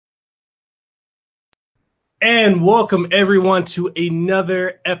And welcome everyone to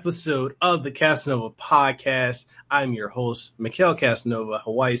another episode of the Kasanova podcast. I'm your host, Mikhail Kasanova,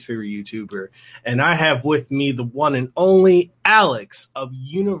 Hawaii's favorite YouTuber, and I have with me the one and only Alex of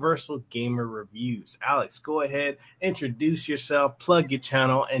Universal Gamer Reviews. Alex, go ahead, introduce yourself, plug your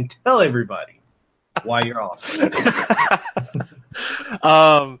channel, and tell everybody why you're awesome.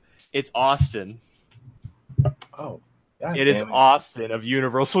 It's Austin. Oh. It is Austin of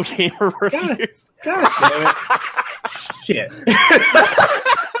Universal Gamer Reviews. God damn it. Shit.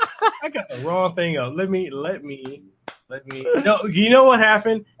 I got the wrong thing up. Let me. No, you know what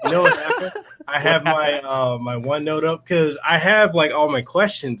happened? I have my OneNote up because I have like all my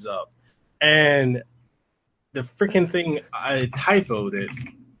questions up, and the freaking thing I typoed it.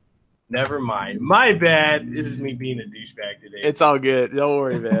 Never mind. My bad. This is me being a douchebag today. It's all good. Don't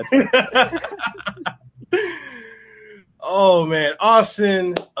worry, man. Oh, man.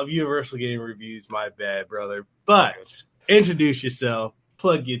 Austin of Universal Game Reviews, my bad, brother. But introduce yourself,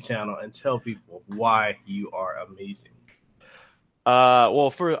 plug your channel, and tell people why you are amazing.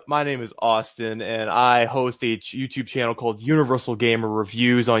 My name is Austin, and I host a YouTube channel called Universal Gamer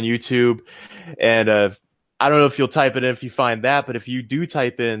Reviews on YouTube. And I don't know if you'll type it in if you find that, but if you do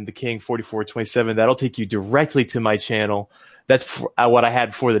type in the King 4427, that'll take you directly to my channel. That's what I had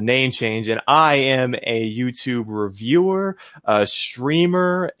before the name change, and I am a YouTube reviewer,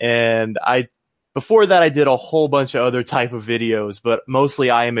 streamer, and before that I did a whole bunch of other type of videos, but mostly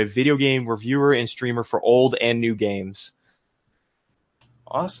I am a video game reviewer and streamer for old and new games.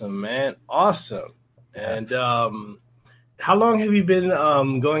 Awesome, man. Awesome. And how long have you been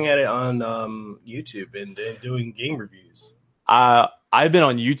going at it on YouTube and doing game reviews? I've been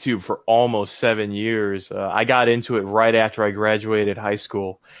on YouTube for almost 7 years. I got into it right after I graduated high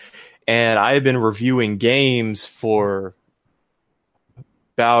school, and I've been reviewing games for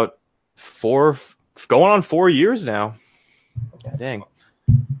about going on 4 years now. Dang.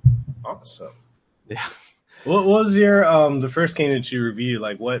 Awesome. Yeah. What was your the first game that you reviewed?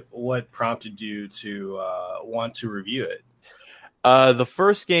 Like, what prompted you to want to review it? The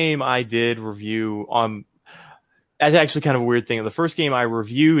first game I did review on. That's actually kind of a weird thing. The first game I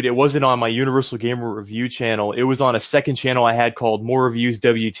reviewed, it wasn't on my Universal Gamer Review channel. It was on a second channel I had called More Reviews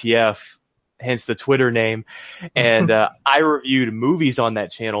WTF, hence the Twitter name. And I reviewed movies on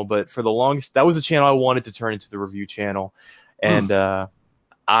that channel, but for the longest, that was the channel I wanted to turn into the review channel. And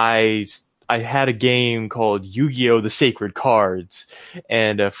I had a game called Yu-Gi-Oh! The Sacred Cards.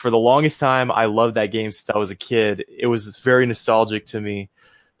 And for the longest time, I loved that game since I was a kid. It was very nostalgic to me.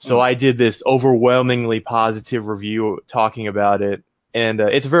 So I did this overwhelmingly positive review talking about it, and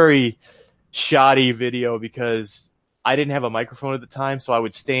it's a very shoddy video because I didn't have a microphone at the time, so I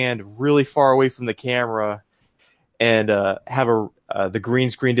would stand really far away from the camera and have the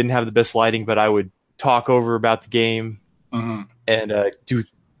green screen didn't have the best lighting, but I would talk over about the game and do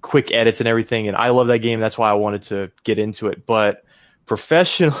quick edits and everything, and I love that game. That's why I wanted to get into it. But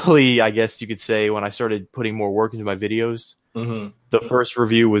professionally, I guess you could say, when I started putting more work into my videos, the first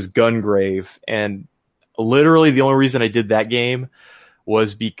review was Gungrave, and literally the only reason I did that game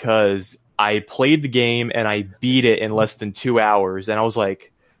was because I played the game and I beat it in less than 2 hours, and I was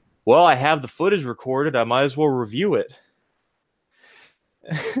like, well, I have the footage recorded, I might as well review it.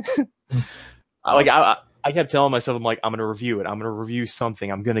 I kept telling myself, I'm like, I'm going to review it, I'm going to review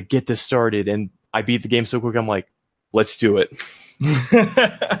something, I'm going to get this started, and I beat the game so quick, I'm like, let's do it.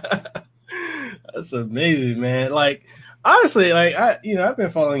 That's amazing, man. Like, honestly, like I've been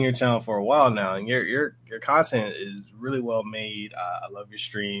following your channel for a while now, and your content is really well made. I love your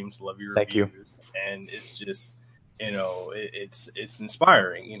streams, love your reviews. Thank you. And it's just, it's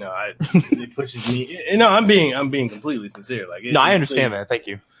inspiring. It pushes me. I'm being completely sincere. Like, I understand, man. Thank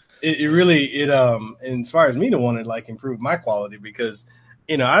you. It really inspires me to want to like improve my quality because.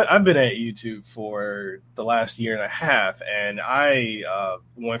 I've been at YouTube for the last year and a half, and I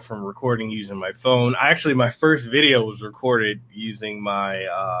went from recording using my phone. My first video was recorded using my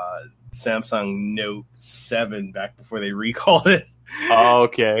Samsung Note 7 back before they recalled it. Oh,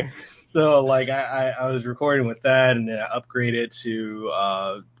 okay. So, like, I was recording with that, and then I upgraded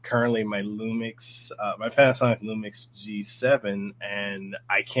to currently my Lumix, my Panasonic Lumix G7, and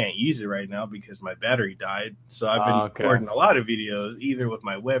I can't use it right now because my battery died. So I've been recording a lot of videos, either with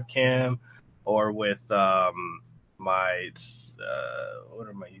my webcam or with my what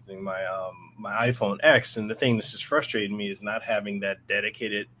am I using? My iPhone X. And the thing that's just frustrating me is not having that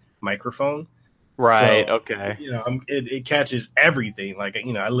dedicated microphone. Right. So, okay. It catches everything. Like,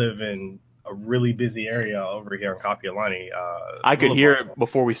 I live in a really busy area over here in Kapiolani. I could hear it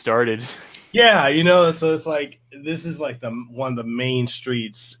before we started. Yeah, so it's like this is like the one of the main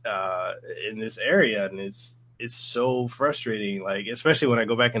streets in this area, and it's so frustrating. Like especially when I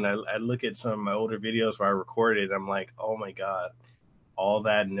go back and I look at some of my older videos where I recorded, I'm like, oh my god, all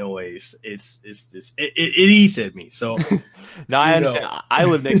that noise. It's just it eats at me. So No, I you understand. know, I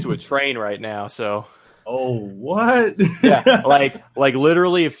live next to a train right now, so oh what? yeah, like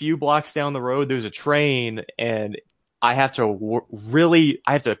literally a few blocks down the road, there's a train, and I have to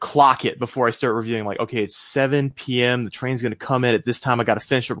I have to clock it before I start reviewing. Like, okay, it's 7 p.m. The train's gonna come in at this time. I got to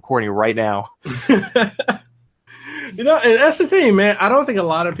finish the recording right now. And that's the thing, man. I don't think a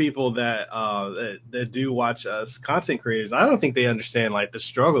lot of people that do watch us content creators, I don't think they understand like the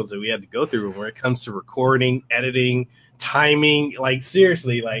struggles that we had to go through when it comes to recording, editing, timing. Like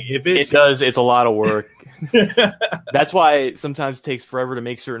seriously, like if It it's does. It's a lot of work. That's why it sometimes takes forever to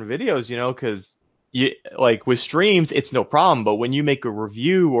make certain videos, because you like with streams, it's no problem. But when you make a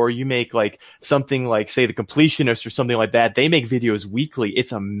review or you make like something like say the completionist or something like that, they make videos weekly.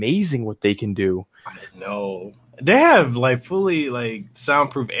 It's amazing what they can do. I know they have like fully like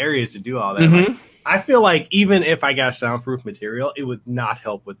soundproof areas to do all that. Like Mm-hmm. I feel like even if I got soundproof material, it would not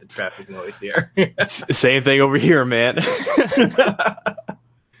help with the traffic noise here. Same thing over here, man.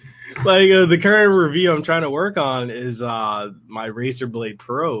 Like the current review I'm trying to work on is my Razer Blade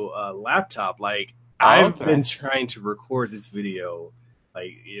Pro laptop. Like Oh, I've okay. been trying to record this video.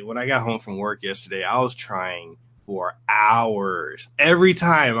 Like when I got home from work yesterday, I was trying for hours. Every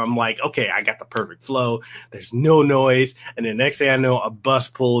time I'm like, okay, I got the perfect flow. There's no noise, and the next thing I know, a bus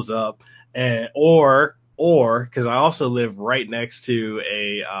pulls up, and or because I also live right next to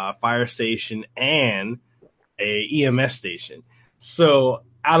a fire station and a EMS station. So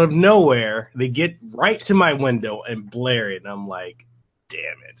out of nowhere, they get right to my window and blare it, and I'm like,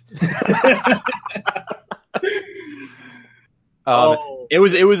 damn it. Um, Oh, it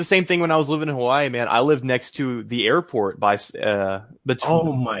was the same thing when I was living in Hawaii, man. I lived next to the airport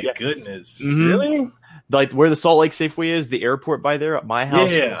oh my yeah. goodness. Mm-hmm. Really? Like where the Salt Lake Safeway is, the airport by there.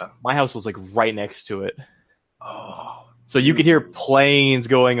 Yeah. My house was like right next to it, Oh, so you could hear dude. planes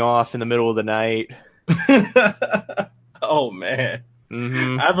going off in the middle of the night. Oh man.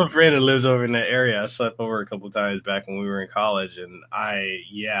 Mm-hmm. I have a friend that lives over in that area. I slept over a couple times back when we were in college, and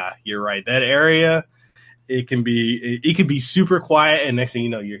yeah, you're right. That area, it can be super quiet, and next thing you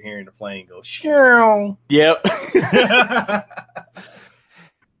know, you're hearing the plane go shoo. Yep.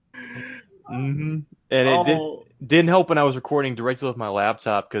 Mm-hmm. And Oh, didn't help when I was recording directly with my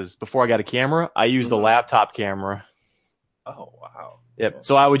laptop because before I got a camera, I used a mhm. laptop camera. Oh wow. Yep.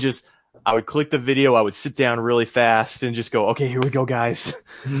 So I would click the video, I would sit down really fast and just go, okay, here we go, guys.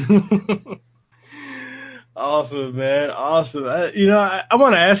 Awesome, man. Awesome. I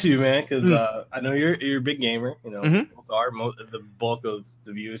want to ask you, man, because Mm. I know you're a big gamer. We Mm-hmm. both are. The bulk of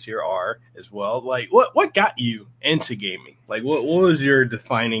the viewers here are as well. Like, what got you into gaming? Like, what was your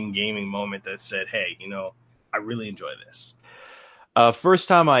defining gaming moment that said, "Hey, I really enjoy this." First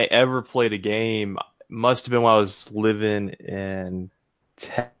time I ever played a game must have been when I was living in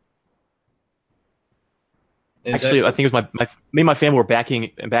Texas. In Actually, I Texas. think it was me and my family were back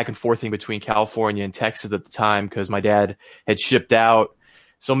and forthing between California and Texas at the time because my dad had shipped out.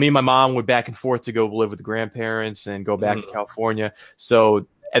 So me and my mom went back and forth to go live with the grandparents and go back to Mm. California. So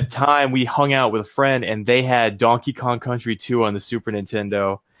at the time we hung out with a friend and they had Donkey Kong Country 2 on the Super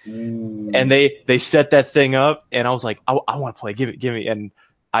Nintendo. And Ooh. they set that thing up and I was like, I want to play. Give me. And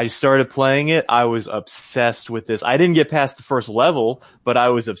I started playing it. I was obsessed with this. I didn't get past the first level, but I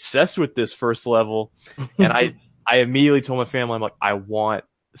was obsessed with this first level. And I immediately told my family, I'm like, I want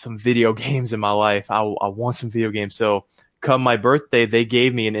some video games in my life. I want some video games. So come my birthday, they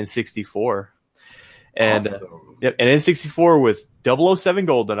gave me an N64 and, Awesome. yep, an N64 with 007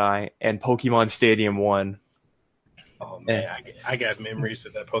 GoldenEye and Pokemon Stadium 1. Oh And, man, I got memories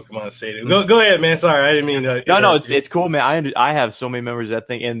of that Pokemon Stadium. Go ahead, man. Sorry, I didn't mean to no, interrupt you. it's cool, man. I have so many memories of that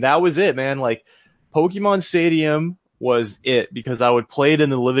thing, and that was it, man. Like Pokemon Stadium was it because I would play it in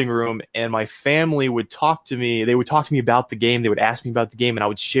the living room, and my family would talk to me. They would talk to me about the game. They would ask me about the game, and I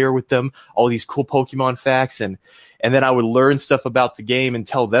would share with them all these cool Pokemon facts, and then I would learn stuff about the game and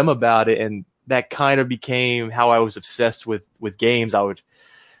tell them about it, and that kind of became how I was obsessed with games. I would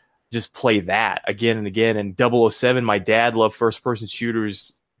just play that again and again. And 007, my dad loved first person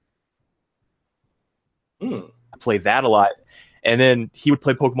shooters. Mm. Play that a lot. And then he would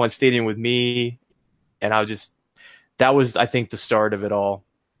play Pokemon Stadium with me, and that was, I think, the start of it all.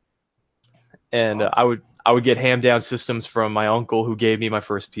 And Awesome. I would get hand down systems from my uncle who gave me my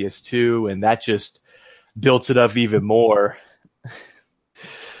first PS2, and that just built it up even more.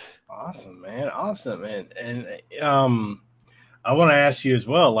 Awesome, man. Awesome, man. And I want to ask you as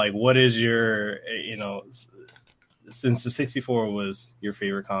well, like, what is your, since the 64 was your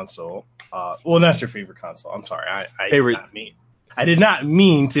favorite console, well, not your favorite console. I'm sorry. Favorite. I did not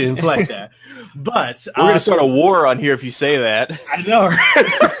mean to inflect that, but we're going to start a war on here if you say that. I know.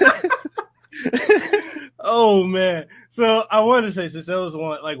 Oh man. So I wanted to say, since that was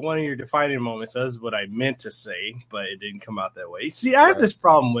one of your defining moments, that's what I meant to say, but it didn't come out that way. See, I have this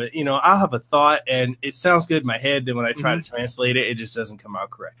problem with, I'll have a thought and it sounds good in my head. Then when I try to translate it, it just doesn't come out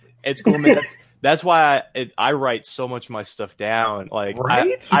correctly. It's cool, man. That's why I write so much of my stuff down. Like,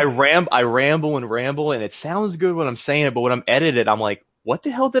 right? I ramble and it sounds good when I'm saying it, but when I'm edited, I'm like, what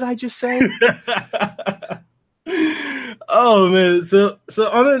the hell did I just say? Oh man, so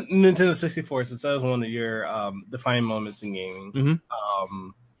on the Nintendo 64, since that was one of your defining moments in gaming,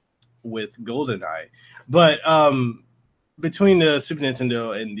 with GoldenEye, but between the Super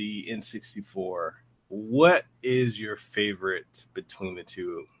Nintendo and the N64, what is your favorite between the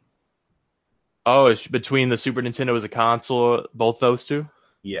two? Oh, it's between the Super Nintendo as a console, both those two?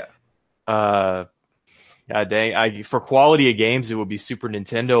 Yeah. God dang. For quality of games, it would be Super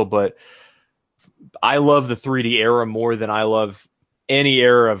Nintendo, but I love the 3D era more than I love any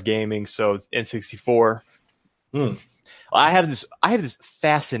era of gaming, so N64. I have this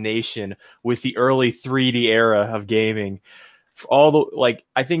fascination with the early 3D era of gaming. I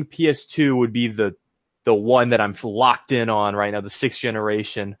think PS2 would be the one that I'm locked in on right now, the 6th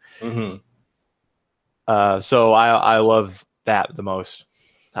generation. So I love that the most,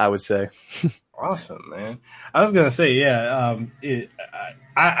 I would say. Awesome, man. I was gonna say, yeah.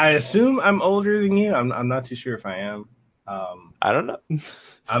 I assume I'm older than you. I'm not too sure if I am. I don't know.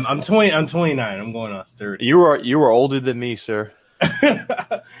 I'm 20. I'm 29. I'm going on 30. You were older than me, sir.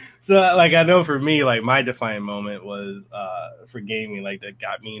 So, like, I know for me, like, my defining moment was for gaming, like, that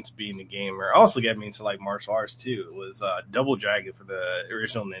got me into being a gamer. Also got me into, like, martial arts, too. It was Double Dragon for the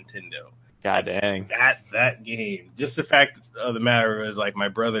original Nintendo. God dang. That game. Just the fact of the matter was, like, my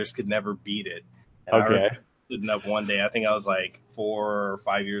brothers could never beat it. And okay. I remember sitting up one day, I think I was, like, 4 or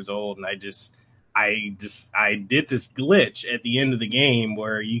 5 years old, and I did this glitch at the end of the game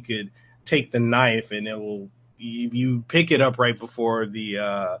where you could take the knife and if you pick it up right before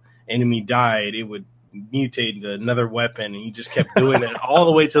the enemy died, it would mutate into another weapon, and you just kept doing it all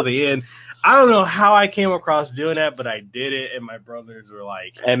the way till the end. I don't know how I came across doing that, but I did it, and my brothers were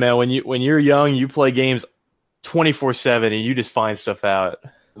like, "Hey man, when you're young, you play games 24/7, and you just find stuff out,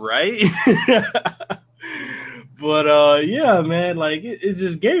 right?" But yeah, man, like it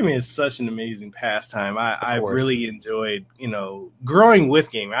just gaming is such an amazing pastime. I really enjoyed, growing with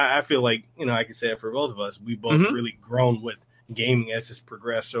gaming. I feel like, I can say it for both of us. We both really grown with gaming as it's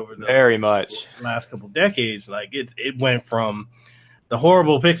progressed over the very much last couple of decades. Like it went from the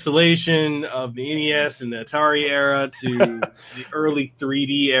horrible pixelation of the NES and the Atari era to the early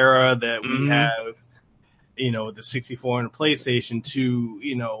 3D era that we have, the 64 and the PlayStation, to,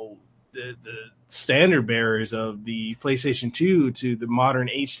 the standard bearers of the PlayStation 2 to the modern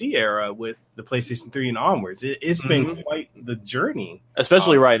HD era with the PlayStation 3 and onwards. It's been quite the journey.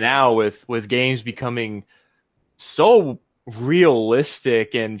 Especially right now with games becoming so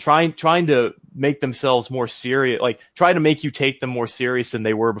realistic and trying to make themselves more serious, like trying to make you take them more serious than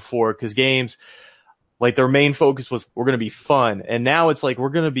they were before, because games, like, their main focus was, we're going to be fun, and now it's like, we're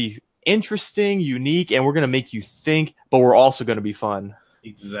going to be interesting, unique, and we're going to make you think, but we're also going to be fun.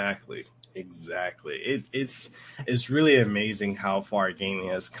 Exactly. It's really amazing how far gaming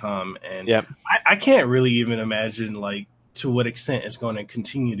has come, and I can't really even imagine, like, to what extent it's going to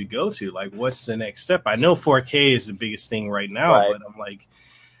continue to go to. Like, what's the next step? I know 4K is the biggest thing right now, but I'm like,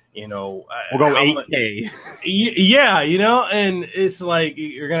 we'll go 8K. Yeah, and it's like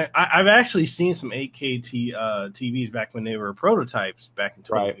I've actually seen some 8K TVs back when they were prototypes back in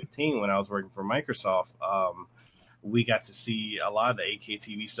 2015 when I was working for Microsoft. We got to see a lot of the 8K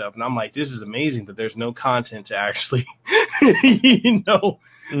TV stuff, and I'm like, this is amazing, but there's no content to actually,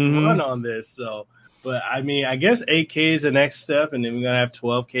 run on this. So, but I mean, I guess 8K is the next step, and then we're gonna have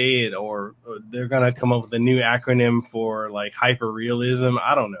 12K, or they're gonna come up with a new acronym for, like, hyper realism.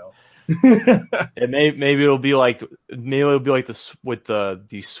 I don't know. Maybe it'll be like this with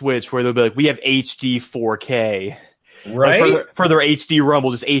the Switch, where they'll be like, we have HD 4K. Right? Like for their HD Rumble,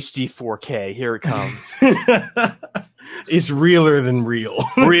 just HD 4K. Here it comes. It's realer than real.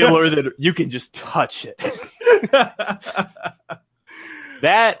 Realer than you can just touch it.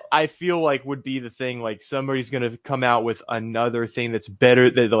 That, I feel like, would be the thing. Like, somebody's going to come out with another thing that's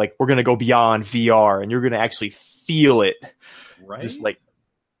better. That, like, we're going to go beyond VR, and you're going to actually feel it. Right? Just like.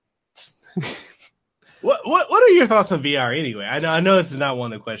 What are your thoughts on VR anyway? I know this is not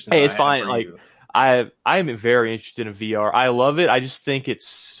one of the questions. Hey, it's fine. Like, I'm very interested in VR. I love it. I just think it's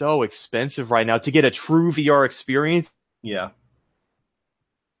so expensive right now to get a true VR experience. Yeah.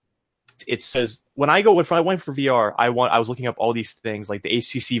 It says when I went for VR, I was looking up all these things like the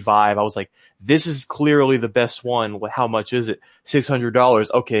HTC Vive. I was like, this is clearly the best one. How much is it?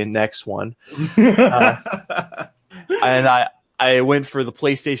 $600. Okay, next one. Uh, and I went for the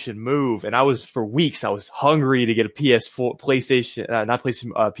PlayStation Move, and for weeks I was hungry to get a PS4 PlayStation, not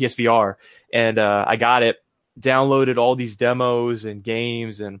PlayStation, PSVR, and I got it. Downloaded all these demos and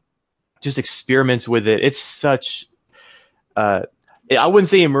games, and just experiments with it. It's such I wouldn't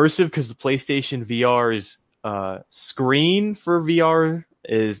say immersive because the PlayStation VR's screen for VR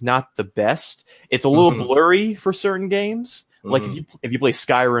is not the best. It's a little blurry for certain games. Like if you play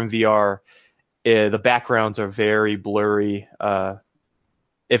Skyrim VR, the backgrounds are very blurry.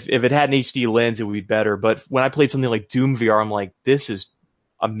 If it had an HD lens, it would be better. But when I played something like Doom VR, I'm like, this is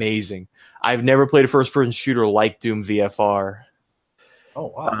amazing. I've never played a first-person shooter like Doom VFR.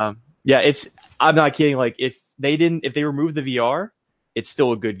 Oh wow! Yeah, I'm not kidding. Like if they removed the VR, it's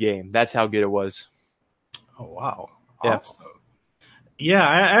still a good game. That's how good it was. Oh wow! Yeah. Awesome. Yeah,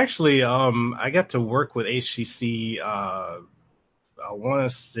 I actually I got to work with HTC. I want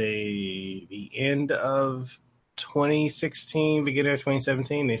to say the end of 2016, beginning of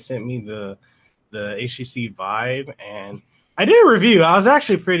 2017. They sent me the HTC Vive, and I did a review. I was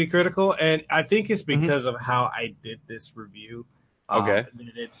actually pretty critical, and I think it's because of how I did this review. Okay.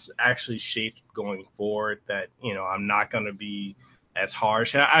 That it's actually shaped going forward. That I'm not going to be as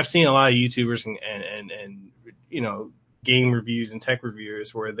harsh. I've seen a lot of YouTubers and game reviews and tech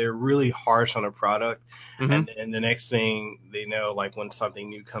reviewers where they're really harsh on a product, and the next thing they know, like when something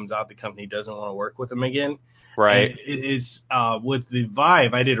new comes out, the company doesn't want to work with them again. Right. And it's with the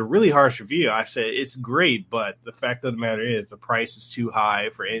Vive, I did a really harsh review. I said it's great, but the fact of the matter is the price is too high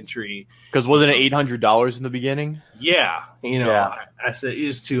for entry. Because wasn't it $800 in the beginning? Yeah, I said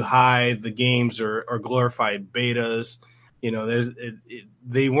it's too high. The games are glorified betas.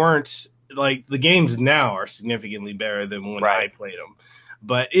 They weren't like the games now are significantly better than when I played them.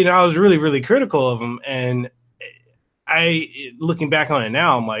 But I was really, really critical of them, and looking back on it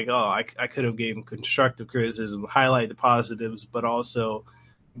now, I'm like, oh, I could have given constructive criticism, highlight the positives, but also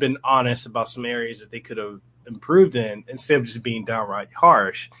been honest about some areas that they could have improved in instead of just being downright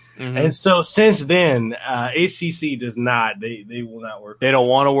harsh. And so since then, HTC does not. They will not work. They don't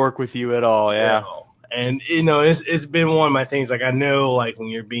want to work with you at all. Yeah. And it's been one of my things. Like I know, like when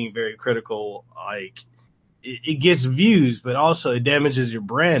you're being very critical, like it gets views, but also it damages your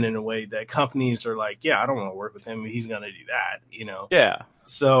brand in a way that companies are like, yeah, I don't want to work with him. He's going to do that, Yeah.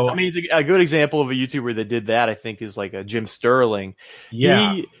 So I mean, it's a good example of a YouTuber that did that. I think is like a Jim Sterling.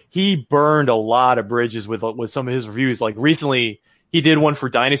 Yeah. He burned a lot of bridges with some of his reviews. Like recently, he did one for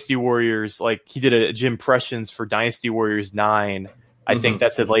Dynasty Warriors. Like he did a Jim Impressions for Dynasty Warriors 9. I think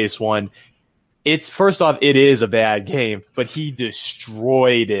that's the latest one. First off, it is a bad game, but he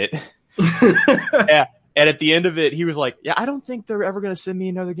destroyed it. Yeah. And at the end of it, he was like, yeah, I don't think they're ever going to send me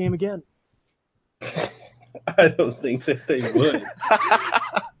another game again. I don't think that they would.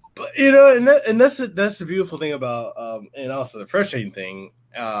 But, and that's the beautiful thing about, and also the frustrating thing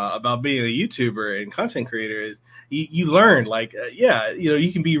about being a YouTuber and content creator is you learn, like,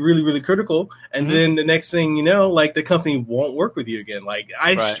 you can be really, really critical. And then the next thing you know, like the company won't work with you again. Like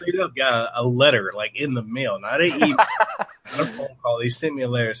I straight up got a letter like in the mail, not an email, not a phone call. They sent me a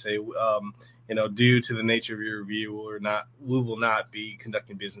letter say, due to the nature of your review, we will not be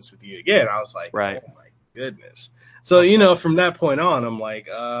conducting business with you again. I was like, oh my goodness. So, from that point on, I'm like,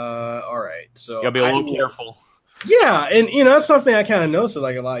 all right. So you gotta be a little careful. Yeah. And, that's something I kind of noticed with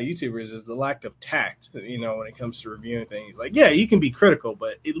like a lot of YouTubers is the lack of tact, when it comes to reviewing things. Like, yeah, you can be critical,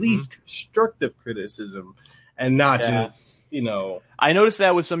 but at least constructive criticism and not just, I noticed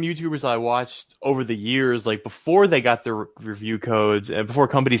that with some YouTubers I watched over the years, like before they got their review codes and before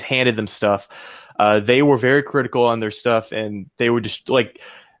companies handed them stuff, they were very critical on their stuff, and they were just like,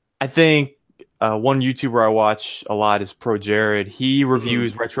 I think one YouTuber I watch a lot is Pro Jared. He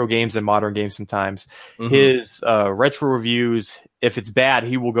reviews retro games and modern games sometimes. His retro reviews, if it's bad,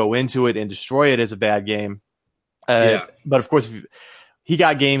 he will go into it and destroy it as a bad game. But of course, he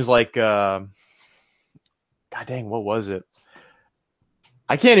got games like, God dang, what was it?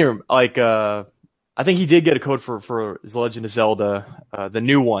 I can't even, like, I think he did get a code for The Legend of Zelda, the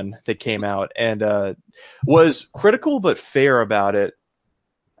new one that came out, and was critical but fair about it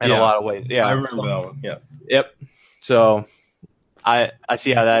in a lot of ways. Yeah, I remember that one. Yeah. Yep. So I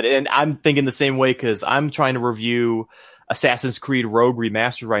see how that, and I'm thinking the same way because I'm trying to review Assassin's Creed Rogue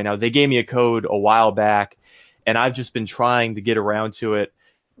Remastered right now. They gave me a code a while back, and I've just been trying to get around to it,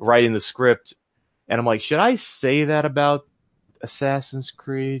 writing the script. And I'm like, should I say that about Assassin's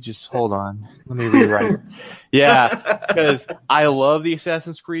Creed? Just hold on. Let me rewrite it. Yeah, because I love the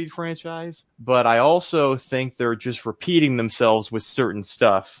Assassin's Creed franchise, but I also think they're just repeating themselves with certain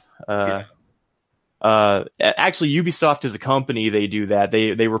stuff. Yeah. Actually, Ubisoft as a company, they do that.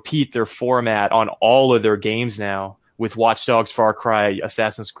 They repeat their format on all of their games now with Watch Dogs, Far Cry,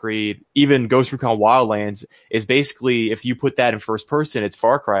 Assassin's Creed, even Ghost Recon Wildlands is basically, if you put that in first person, it's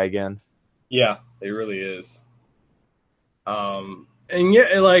Far Cry again. Yeah, it really is. And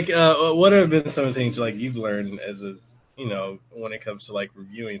yeah, like, what have been some of the things like you've learned as a, when it comes to like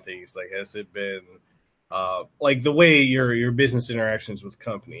reviewing things? Like, has it been, like the way your business interactions with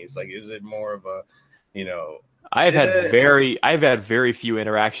companies? Like, is it more of a, you know, eh, I've had very few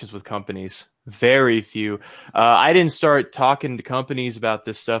interactions with companies. Very few. I didn't start talking to companies about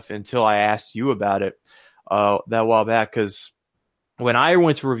this stuff until I asked you about it that while back. Because when I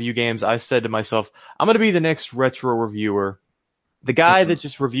went to review games, I said to myself, I'm going to be the next retro reviewer, the guy that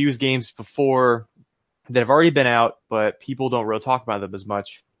just reviews games before that have already been out, but people don't really talk about them as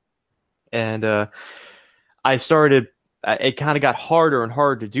much. And I started. It kind of got harder and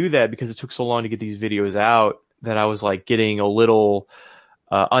harder to do that because it took so long to get these videos out that I was like getting a little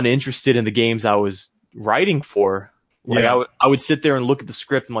uninterested in the games I was writing for. Like yeah. I would sit there and look at the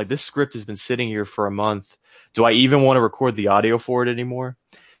script and like, this script has been sitting here for a month. Do I even want to record the audio for it anymore?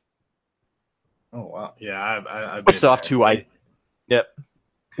 Oh wow. Yeah, I've been Soft there. too. Yep.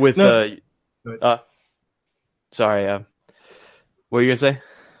 With No, but uh sorry, what were you gonna say?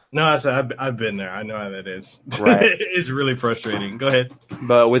 no, I said I've been there. I know how that is. Right. It's really frustrating. Go ahead.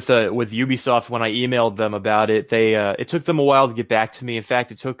 But with Ubisoft, when I emailed them about it, they it took them a while to get back to me. In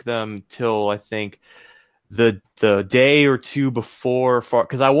fact, it took them till I think the day or two before Far,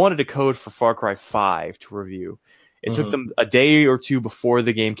 because I wanted a code for Far Cry 5 to review. It took Hmm. them a day or two before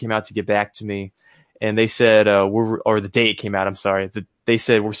the game came out to get back to me, and they said or the day it came out. I'm sorry. They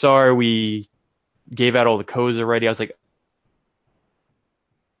said we're sorry we gave out all the codes already. I was like.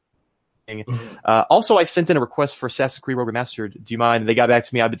 Hmm. Also, I sent in a request for Assassin's Creed Rogue Remastered. Do you mind? They got back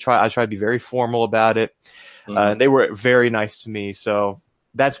to me. I tried to be very formal about it. Hmm. And they were very nice to me. So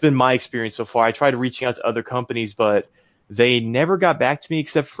that's been my experience so far. I tried reaching out to other companies, but they never got back to me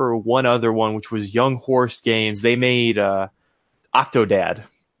except for one other one, which was Young Horse Games. They made Octodad. And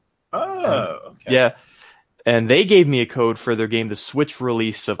Oh, okay. yeah, and they gave me a code for their game, the Switch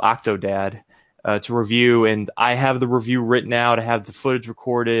release of Octodad, to review. And I have the review written out. I have the footage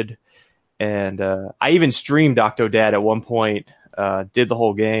recorded. And I even streamed Octodad at one point, did the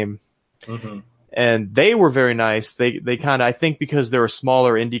whole game. Hmm. And they were very nice. They kind of, I think because they're a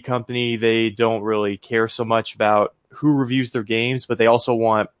smaller indie company, they don't really care so much about who reviews their games, but they also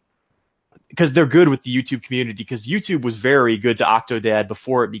want, because they're good with the YouTube community, because YouTube was very good to Octodad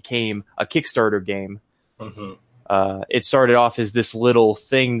before it became a Kickstarter game. Hmm. It started off as this little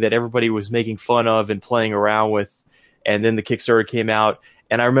thing that everybody was making fun of and playing around with, and then the Kickstarter came out,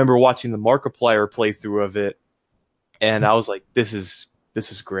 and I remember watching the Markiplier playthrough of it, and I was like, this is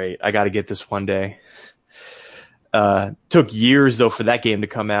great. I got to get this one day. Took years though for that game to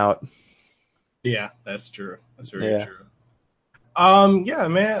come out. Yeah, that's true. That's very Yeah. true. Yeah,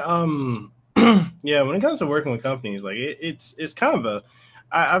 man. Yeah, when it comes to working with companies, like it's kind of a.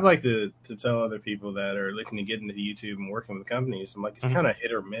 I'd like to tell other people that are looking to get into YouTube and working with companies. I'm like, it's Mhm. kind of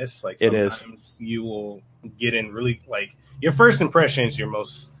hit or miss. Like It is. sometimes you will get in really like your first impression is your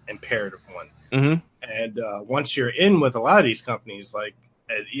most imperative one, Hmm. and once you're in with a lot of these companies, like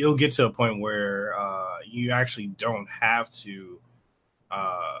you'll get to a point where you actually don't have to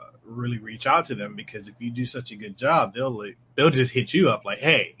really reach out to them because if you do such a good job, they'll just hit you up like,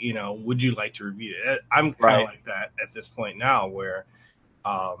 hey, would you like to review it? I'm kind of Right. like that at this point now, where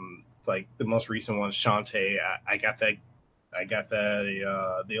like the most recent one, Shantae, I got that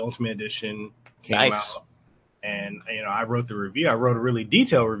the Ultimate Edition came Nice. out, and I wrote the review. I wrote a really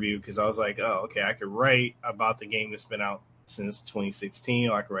detailed review because I was like, oh, okay, I could write about the game that's been out since 2016,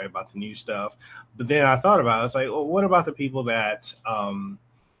 or I could write about the new stuff. But then I thought about it. It's like, well, what about the people that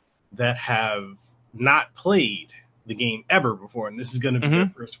have not played the game ever before, and this is going to be their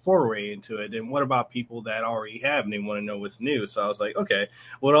Hmm. first foray into it? And what about people that already have and they want to know what's new? So I was like, okay,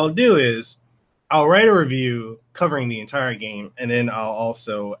 what I'll do is I'll write a review covering the entire game, and then I'll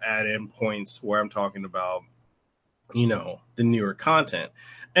also add in points where I'm talking about the newer content.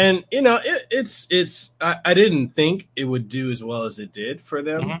 And I didn't think it would do as well as it did for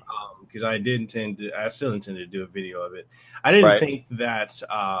them, Hmm. because I still intend to do a video of it. I didn't Right. think that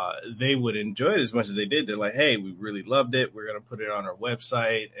they would enjoy it as much as they did. They're like, hey, we really loved it, we're going to put it on our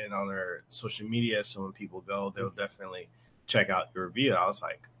website and on our social media, so when people go, they'll definitely check out your review. I was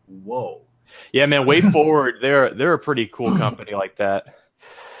like, whoa. Yeah, man, Way Forward, they're a pretty cool company like that.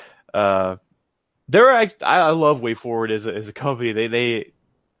 Uh, I love Way Forward as a company. They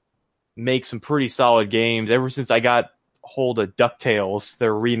make some pretty solid games. Ever since I got hold of DuckTales,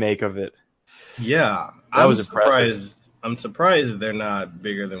 their remake of it, Yeah, that I'm was impressive. surprised. I'm surprised they're not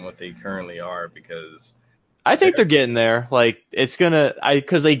bigger than what they currently are because I think they're they're getting there. Like it's gonna,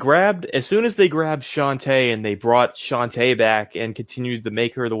 because they grabbed as soon as they grabbed Shantae and they brought Shantae back and continued to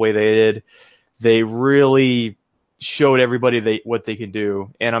make her the way they did. They really showed everybody what they can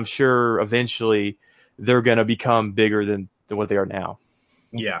do, and I'm sure eventually they're gonna become bigger than what they are now.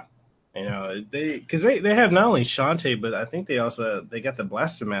 yeah. They have not only Shantae, but I think they got the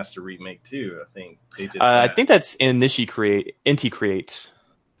Blaster Master remake too. I think they did I that. think that's Inti creates.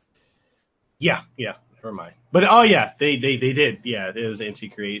 Yeah, yeah. Never mind. But oh yeah, they did. Yeah, it was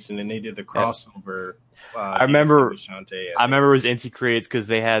NC Creates, and then they did the Yep. crossover I DLC with remember Shantae. I remember it was Inti creates because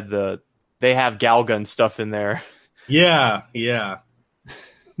they have Galgun stuff in there. Yeah, yeah.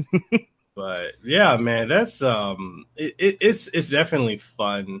 But yeah, man, that's it's definitely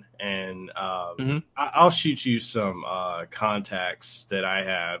fun, and Hmm. I'll shoot you some contacts that I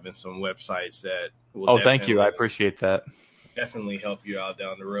have and some websites that will Oh, thank you. I appreciate that. definitely help you out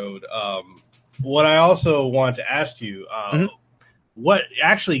down the road. What I also want to ask you, Mhm. what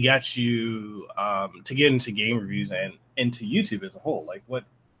actually got you to get into game reviews and into YouTube as a whole? Like, what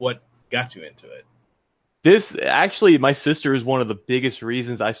got you into it? This actually, my sister is one of the biggest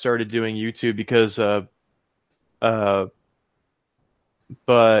reasons I started doing YouTube because uh,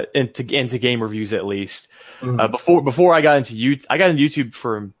 but into game reviews at least. Mm-hmm. Before I got into I got into YouTube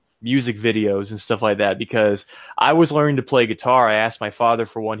for music videos and stuff like that because I was learning to play guitar. I asked my father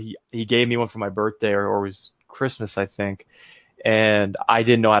for one. He gave me one for my birthday or it was Christmas, I think. And I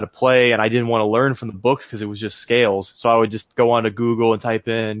didn't know how to play and I didn't want to learn from the books because it was just scales. So I would just go onto Google and type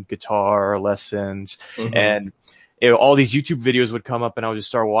in guitar lessons Mm-hmm. and all these YouTube videos would come up and I would just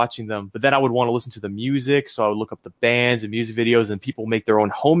start watching them. But then I would want to listen to the music. So I would look up the bands and music videos and people make their own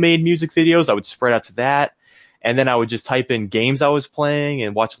homemade music videos. I would spread out to that. And then I would just type in games I was playing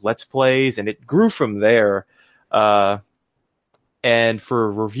and watch Let's Plays and it grew from there. Uh, and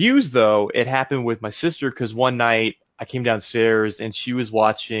for reviews though, it happened with my sister because one night I came downstairs and she was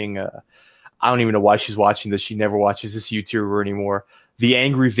watching, I don't even know why she's watching this. She never watches this YouTuber anymore. The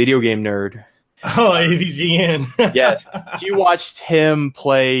Angry Video Game Nerd. Oh, AVGN. Yes. She watched him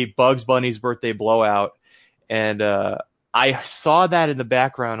play Bugs Bunny's Birthday Blowout. And I saw that in the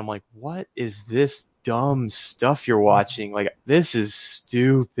background. I'm like, what is this dumb stuff you're watching? Like, this is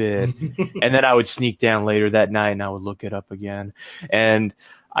stupid. And then I would sneak down later that night and I would look it up again. And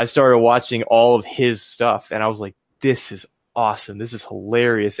I started watching all of his stuff. And I was like, this is awesome. This is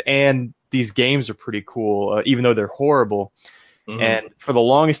hilarious. And these games are pretty cool, even though they're horrible. Mm-hmm. And for the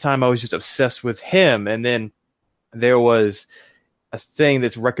longest time, I was just obsessed with him. And then there was a thing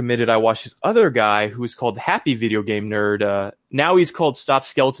that's recommended. I watched this other guy who was called Happy Video Game Nerd. Now he's called Stop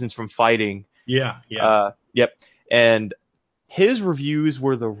Skeletons from Fighting. Yeah, yeah. Yep. And his reviews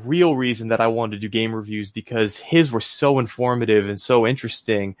were the real reason that I wanted to do game reviews because his were so informative and so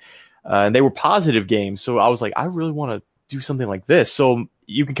interesting. And they were positive games. So I was like, I really want to do something like this. So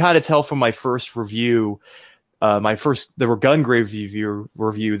you can kind of tell from my first review, the Gungrave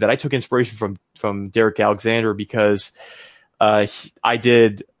review that I took inspiration from Derek Alexander because I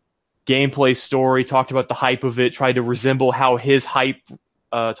did gameplay story, talked about the hype of it, tried to resemble how his hype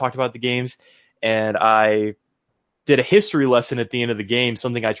talked about the games, and I did a history lesson at the end of the game,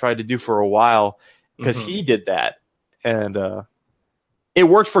 something I tried to do for a while because he did that, and it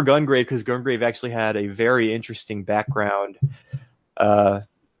worked for Gungrave because Gungrave actually had a very interesting background.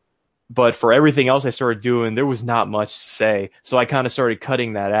 But for everything else I started doing, there was not much to say. So I kind of started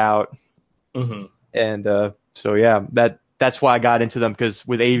cutting that out. Mm-hmm. And so, yeah, that's why I got into them because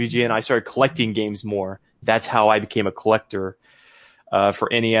with AVGN, I started collecting games more. That's how I became a collector for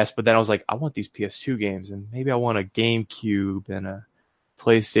NES. But then I was like, I want these PS2 games and maybe I want a GameCube and a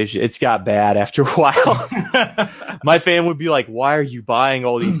PlayStation. It's got bad after a while. My family would be like, why are you buying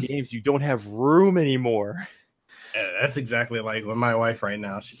all these games? You don't have room anymore. That's exactly like with my wife right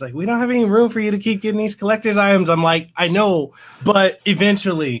now. She's like, we don't have any room for you to keep getting these collector's items. I'm like, I know, but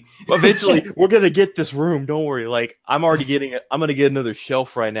eventually we're going to get this room. Don't worry. Like I'm going to get another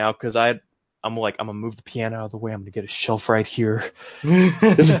shelf right now. Cause I'm going to move the piano out of the way. I'm going to get a shelf right here.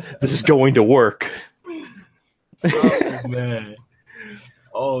 This is going to work. Oh man.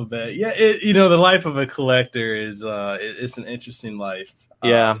 Oh man. Yeah. The life of a collector is, it's an interesting life.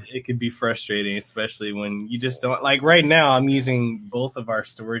 Yeah. It could be frustrating, especially when you just don't like. Right now, I'm using both of our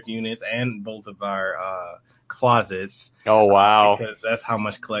storage units and both of our closets. Oh wow. Because that's how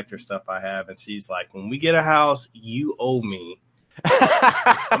much collector stuff I have. And she's like, when we get a house, you owe me.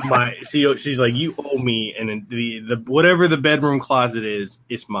 She's like, you owe me, and the whatever the bedroom closet is,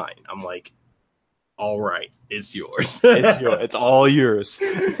 it's mine. I'm like, all right, it's yours. It's all yours.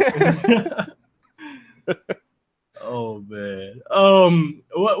 Oh man.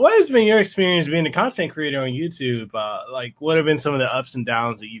 What has been your experience being a content creator on YouTube? Like, what have been some of the ups and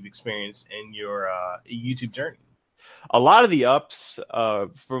downs that you've experienced in your YouTube journey? A lot of the ups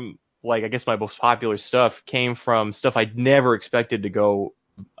from like I guess my most popular stuff came from stuff I never expected to go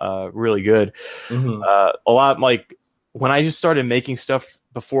really good. Mm-hmm. A lot like when I just started making stuff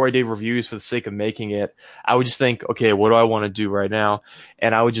before I did reviews for the sake of making it, I would just think, okay, what do I want to do right now?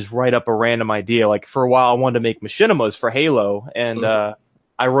 And I would just write up a random idea. Like for a while, I wanted to make machinimas for Halo, and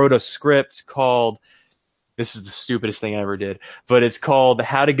I wrote a script called. This is the stupidest thing I ever did, but it's called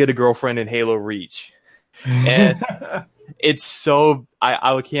 "How to Get a Girlfriend in Halo Reach." And it's so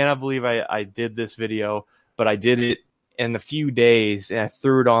I cannot believe I did this video, but I did it in a few days and I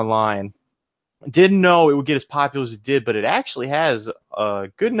threw it online. Didn't know it would get as popular as it did, but it actually has a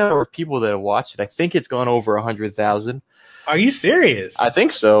good number of people that have watched it. I think it's gone over 100,000. Are you serious? I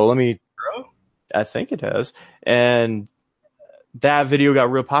think so. Bro? I think it has. And that video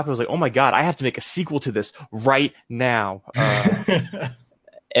got real popular. I was like, oh my God, I have to make a sequel to this right now.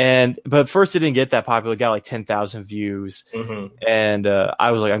 But first it didn't get that popular. It got like 10,000 views. Mm-hmm. And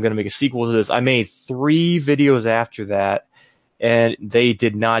I was like, I'm going to make a sequel to this. I made 3 videos after that, and they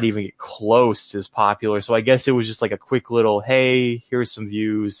did not even get close to as popular. So I guess it was just like a quick little, hey, here's some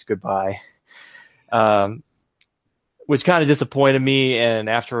views, goodbye. Which kind of disappointed me. And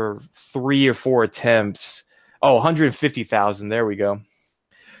after 3 or 4 attempts, 150,000, there we go.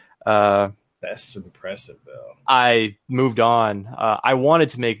 That's impressive, though. I moved on. I wanted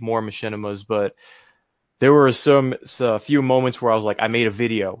to make more machinimas, but there were a few moments where I was like, I made a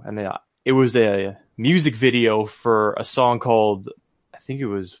video, and then it was a music video for a song called, I think it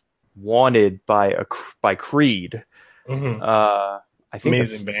was "Wanted" by Creed. Mm-hmm. I think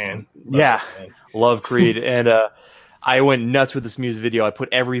amazing band. Love Creed, and I went nuts with this music video. I put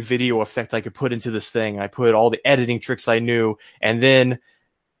every video effect I could put into this thing. I put all the editing tricks I knew, and then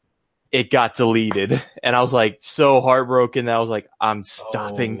it got deleted, and I was like so heartbroken that I was like, I'm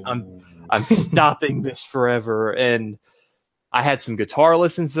stopping. I'm stopping this forever. And I had some guitar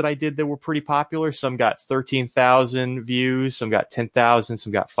lessons that I did that were pretty popular. Some got 13,000 views, some got 10,000,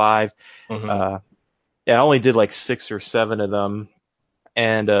 some got 5. Mm-hmm. I only did like 6 or 7 of them.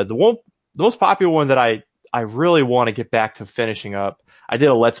 And the most popular one that I really want to get back to finishing up, I did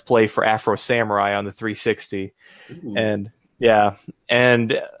a Let's Play for Afro Samurai on the 360. Ooh.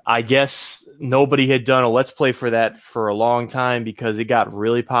 And I guess nobody had done a Let's Play for that for a long time because it got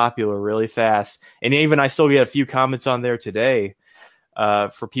really popular really fast. And even I still get a few comments on there today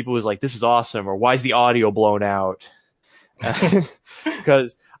for people who's like, this is awesome, or why is the audio blown out?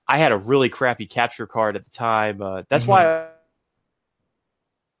 Because I had a really crappy capture card at the time. That's why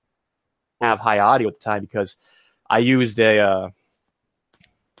I have high audio at the time, because I used I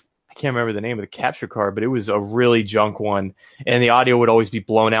can't remember the name of the capture card, but it was a really junk one, and the audio would always be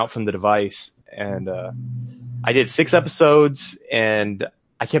blown out from the device. And I did 6 episodes, and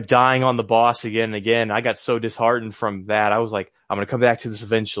I kept dying on the boss again and again. I got so disheartened from that. I was like, I'm going to come back to this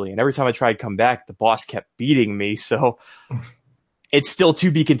eventually. And every time I tried to come back, the boss kept beating me. So it's still to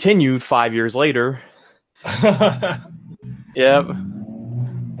be continued 5 years later. Yep.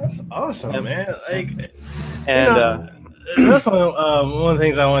 That's awesome, man. Like, and that's one of the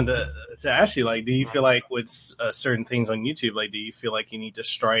things I wanted to ask you. Like, do you feel like with certain things on YouTube, like, do you feel like you need to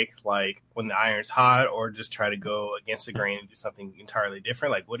strike like when the iron's hot, or just try to go against the grain and do something entirely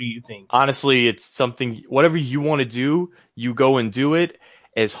different? Like, what do you think? Honestly, it's something, whatever you want to do, you go and do it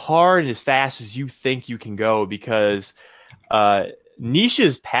as hard and as fast as you think you can go, because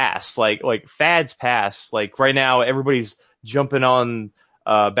niches pass, like fads pass. Like right now, everybody's jumping on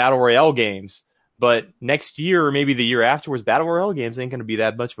battle royale games. But next year, or maybe the year afterwards, battle royale games ain't going to be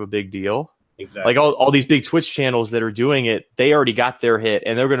that much of a big deal. Exactly. Like all these big Twitch channels that are doing it, they already got their hit,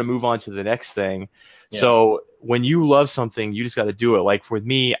 and they're going to move on to the next thing. Yeah. So when you love something, you just got to do it. Like with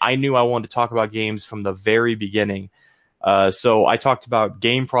me, I knew I wanted to talk about games from the very beginning. So I talked about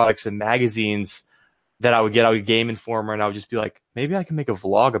game products and magazines that I would get out of Game Informer, and I would just be like, maybe I can make a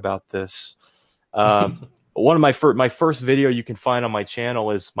vlog about this. One of my first video you can find on my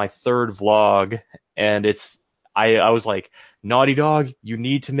channel is my 3rd vlog, and I was like, Naughty Dog, you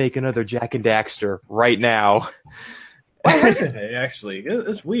need to make another Jak and Daxter right now. I like it actually.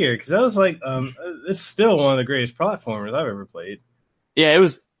 It's weird because I was like, it's still one of the greatest platformers I've ever played. Yeah, it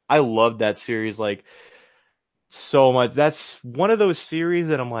was. I loved that series like so much. That's one of those series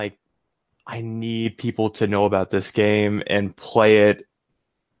that I'm like, I need people to know about this game and play it.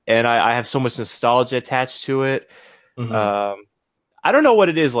 And I have so much nostalgia attached to it. Hmm. Um, I don't know what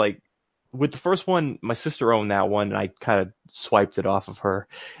it is like. With the first one, my sister owned that one, and I kind of swiped it off of her,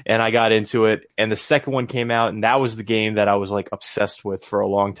 and I got into it. And the second one came out, and that was the game that I was like obsessed with for a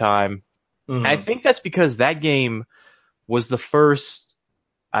long time. I Hmm. think that's because that game was the first,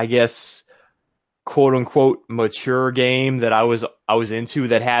 I guess, quote unquote mature game that I was into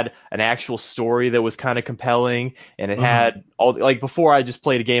that had an actual story that was kind of compelling, and it Hmm. had all like before I just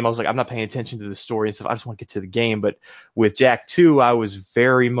played a game I was like I'm not paying attention to the story and stuff, I just want to get to the game. But with Jack 2 I was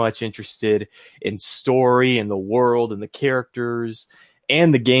very much interested in story and the world and the characters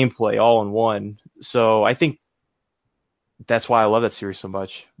and the gameplay all in one. So I think that's why I love that series so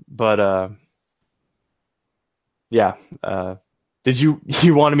much. But yeah, did you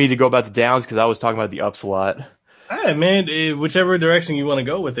wanted me to go about the downs because I was talking about the ups a lot? All right, man. Whichever direction you want to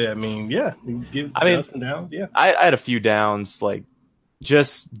go with it. I mean, yeah, give I the mean, ups and downs. Yeah. I had a few downs. Like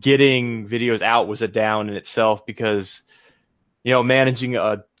just getting videos out was a down in itself because managing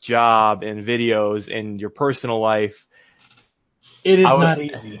a job and videos and your personal life, It I is w- not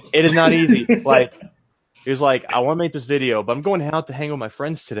easy. it is not easy. Like it was like I want to make this video, but I'm going out to hang with my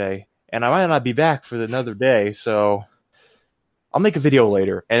friends today, and I might not be back for another day, so I'll make a video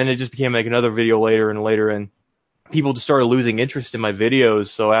later. And then it just became like another video later and later, and people just started losing interest in my videos.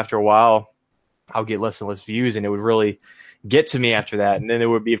 So after a while, I'll get less and less views, and it would really get to me after that. And then there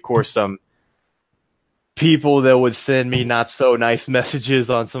would be, of course, some people that would send me not so nice messages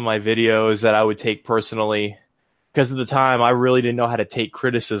on some of my videos that I would take personally because at the time I really didn't know how to take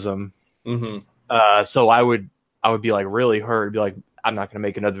criticism. Hmm. So I would be like really hurt, be like, I'm not going to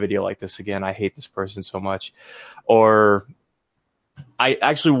make another video like this again. I hate this person so much. Or I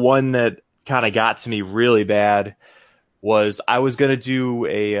actually one that kind of got to me really bad was I was going to do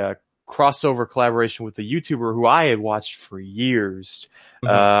a crossover collaboration with a YouTuber who I had watched for years. Hmm.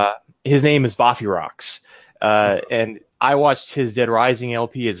 Uh, his name is Boffy Rocks. And I watched his Dead Rising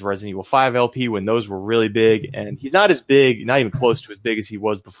LP, his Resident Evil 5 LP when those were really big. And he's not as big, not even close to as big as he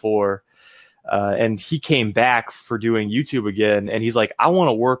was before. And he came back for doing YouTube again. And he's like, I want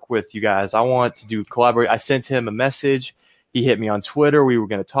to work with you guys. I want to do collaborate. I sent him a message. He hit me on Twitter. We were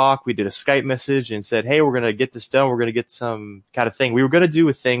going to talk. We did a Skype message and said, hey, we're going to get this done. We're going to get some kind of thing. We were going to do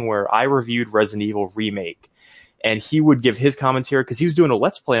a thing where I reviewed Resident Evil Remake and he would give his commentary because he was doing a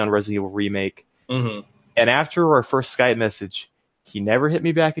Let's Play on Resident Evil Remake. Hmm. And after our first Skype message, he never hit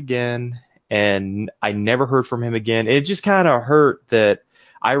me back again. And I never heard from him again. It just kind of hurt that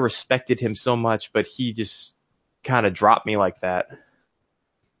I respected him so much, but he just kind of dropped me like that.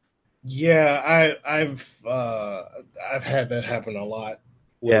 Yeah, I've had that happen a lot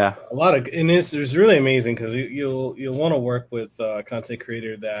with Yeah. a lot of, and it's really amazing because you'll want to work with a content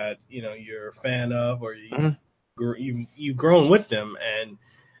creator that you're a fan of, or Mm-hmm. you've grown with them, and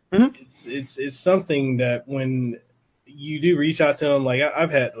Mm-hmm. it's something that when you do reach out to them, like I've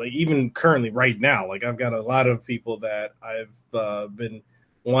had, like even currently right now, like I've got a lot of people that I've been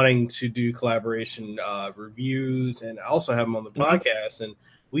wanting to do collaboration reviews, and I also have them on the Mm-hmm. podcast, and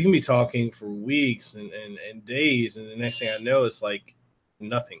we can be talking for weeks and days, and the next thing I know, it's like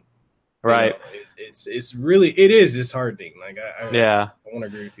nothing. Right. It's really it is disheartening. Like Yeah. I want to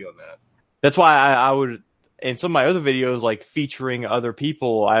agree with you on that. That's why I would, in some of my other videos, like featuring other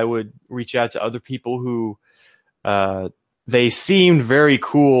people, I would reach out to other people who, uh, they seemed very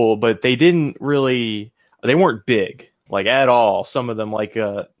cool, but they weren't big, like at all. Some of them, like,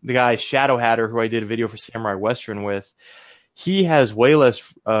 the guy Shadow Hatter, who I did a video for Samurai Western with, he has way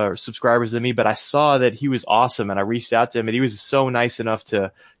less subscribers than me, but I saw that he was awesome and I reached out to him and he was so nice enough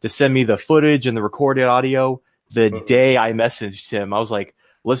to send me the footage and the recorded audio the Mhm. day I messaged him. I was like,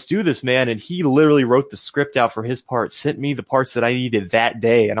 let's do this, man. And he literally wrote the script out for his part, sent me the parts that I needed that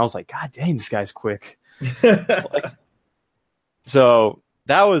day. And I was like, God dang, this guy's quick. Like, so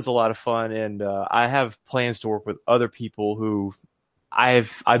that was a lot of fun. And I have plans to work with other people who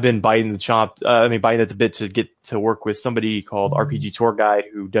I've been biting at the bit to get to work with somebody called RPG Tour Guide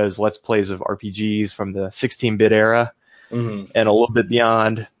who does Let's Plays of RPGs from the 16-bit era Hmm. and a little bit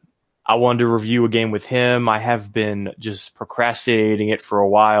beyond. I wanted to review a game with him. I have been just procrastinating it for a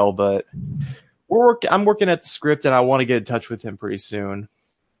while, but I'm working at the script and I want to get in touch with him pretty soon.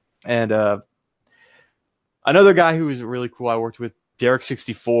 And another guy who was really cool I worked with,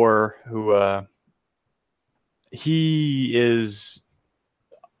 Derek64, who he is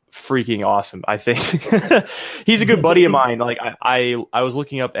freaking awesome. I think he's a good buddy of mine. Like I was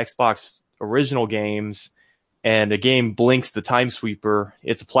looking up Xbox original games, and a game Blinks the Time Sweeper.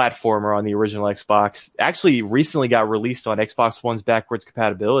 It's a platformer on the original Xbox. Actually, recently got released on Xbox One's backwards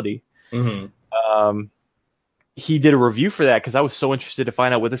compatibility. Mm-hmm. He did a review for that because I was so interested to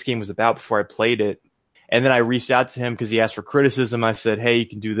find out what this game was about before I played it. And then I reached out to him because he asked for criticism. I said, "Hey, you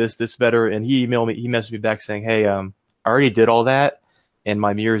can do this better." And he emailed me. He messaged me back saying, "Hey, I already did all that in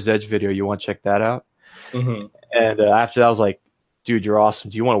my Mirror's Edge video. You want to check that out?" Mm-hmm. And after that, I was like, "Dude, you're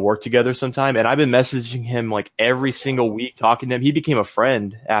awesome. Do you want to work together sometime?" And I've been messaging him like every single week, talking to him. He became a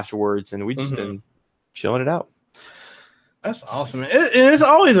friend afterwards, and we just been chilling it out. That's awesome. It's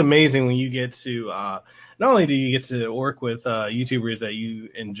always amazing when you get to not only do you get to work with YouTubers that you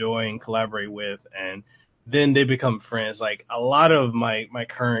enjoy and collaborate with, and then they become friends. Like a lot of my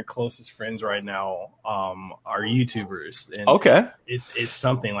current closest friends right now are YouTubers, and Okay. it's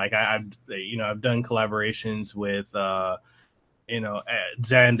something like I've done collaborations with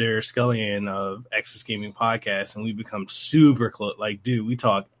Xander Scullion of Access Gaming Podcast, and we become super close. Like, dude, we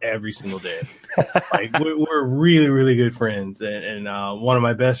talk every single day. Like, we're really, really good friends. And one of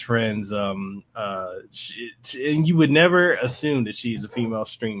my best friends, and you would never assume that she's a female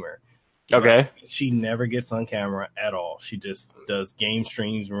streamer. Okay. Right? She never gets on camera at all. She just does game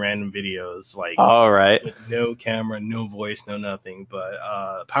streams, random videos, like, all right, with no camera, no voice, no nothing.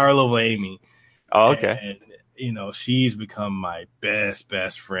 But Power Level Amy. Oh, okay. And she's become my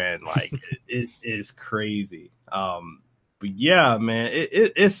best friend. Like it's crazy. But yeah, man,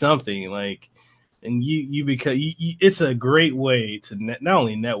 it's something like, and you become it's a great way to not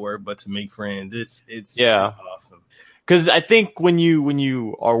only network but to make friends. It's awesome. Because I think when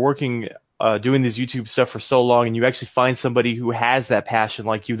you are working doing this YouTube stuff for so long, and you actually find somebody who has that passion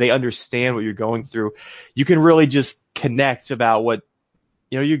like you, they understand what you're going through. You can really just connect about what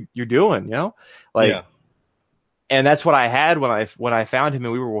you're doing. Like. And that's what I had when I found him,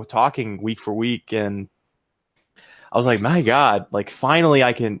 and we were talking week for week, and I was like, my God, like finally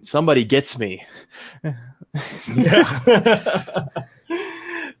somebody gets me. Yeah.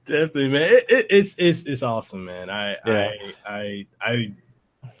 Definitely, man. It's awesome, man. I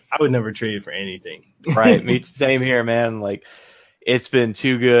would never trade it for anything. Right. Me, same here, man. Like it's been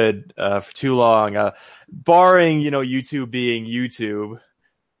too good for too long. Barring, YouTube being YouTube.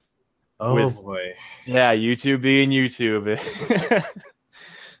 Oh boy. Yeah, YouTube being YouTube.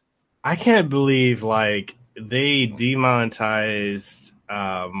 I can't believe like they demonetized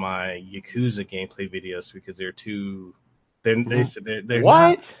my Yakuza gameplay videos because they said they're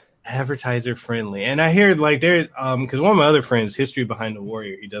not advertiser friendly. And I hear like they're because one of my other friends, History Behind the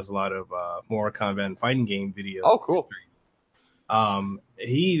Warrior, he does a lot of Mortal Kombat and fighting game videos. Oh, cool.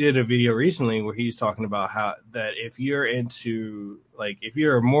 He did a video recently where he's talking about how that if you're a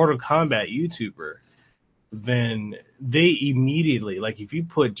Mortal Kombat YouTuber, then they immediately, like if you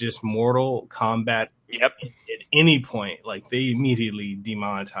put just Mortal Kombat at any point, like they immediately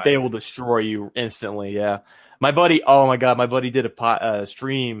demonetize. They will destroy you instantly. Yeah. My buddy did a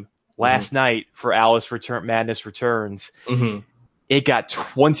stream last night for Madness Returns. Mm-hmm. It got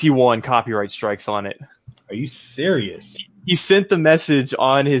 21 copyright strikes on it. Are you serious? He sent the message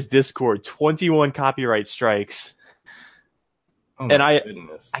on his Discord, 21 copyright strikes. Oh my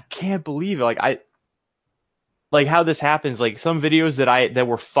goodness. I can't believe it. Like how this happens. Like some videos that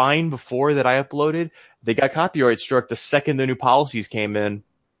were fine before that I uploaded, they got copyright struck the second the new policies came in.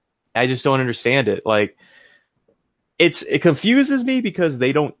 I just don't understand it. Like it confuses me because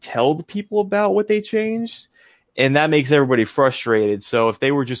they don't tell the people about what they changed. And that makes everybody frustrated. So if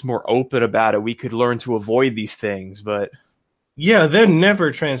they were just more open about it, we could learn to avoid these things. But yeah, they're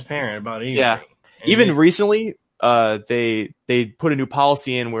never transparent about anything. Yeah, even recently, they put a new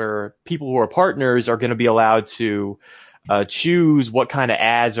policy in where people who are partners are going to be allowed to choose what kind of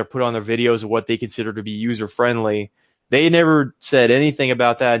ads are put on their videos and what they consider to be user friendly. They never said anything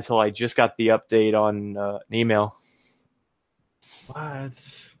about that until I just got the update on an email.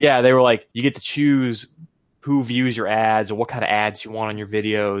 What? Yeah, they were like, you get to choose who views your ads or what kind of ads you want on your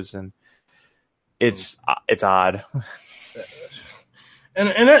videos, and it's odd.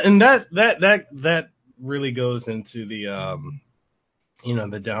 And that really goes into the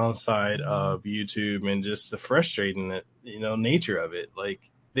the downside of YouTube and just the frustrating nature of it. Like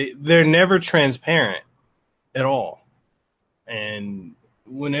they're never transparent at all, and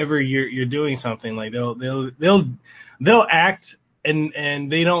whenever you're doing something, like they'll act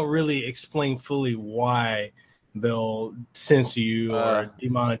and they don't really explain fully why they'll censor you or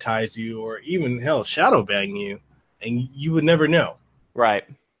demonetize you or even hell shadow ban you, and you would never know. Right.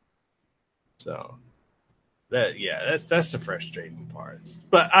 So that's the frustrating parts.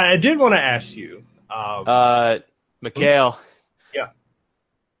 But I did want to ask you, Mikhail, yeah,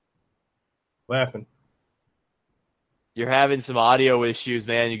 what happened? you're having some audio issues,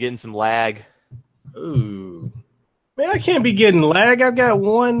 man. You're getting some lag. Ooh, man, I can't be getting lag. I've got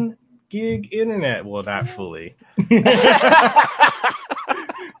 1 gig internet. Well, not fully.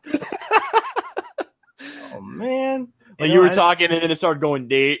 Oh man, Like you were talking, and then it started going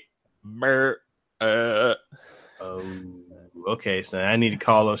deep. Oh, okay. So I need to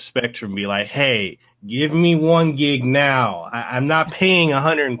call up Spectrum and be like, hey, give me 1 gig now. I'm not paying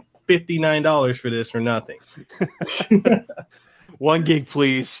 $159 for this for nothing. 1 gig,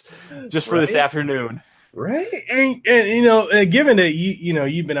 please, just for this afternoon. Right. And given that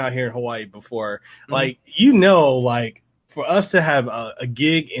you've been out here in Hawaii before, like, like for us to have a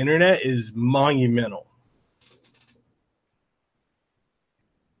gig internet is monumental.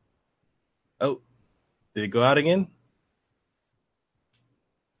 Oh, did it go out again?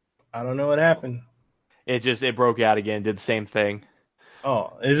 I don't know what happened. It broke out again. Did the same thing.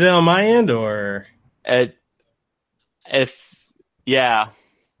 Oh, is it on my end or? Yeah.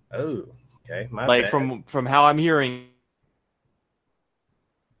 Oh, okay. My like bad. from how I'm hearing,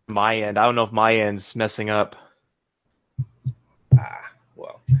 my end. I don't know if my end's messing up.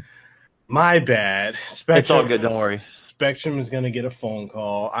 Well, my bad. Spectrum, it's all good. Don't worry. Spectrum is going to get a phone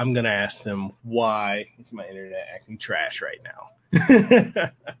call. I'm going to ask them why is my internet acting trash right now.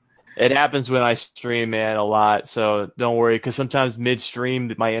 It happens when I stream, man, a lot. So don't worry, because sometimes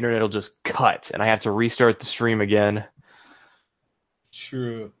midstream, my internet will just cut, and I have to restart the stream again.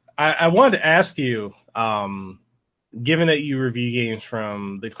 True. I wanted to ask you, given that you review games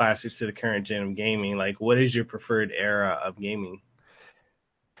from the classics to the current gen of gaming, like, what is your preferred era of gaming?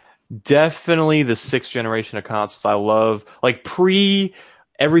 Definitely the 6th generation of consoles. I love like pre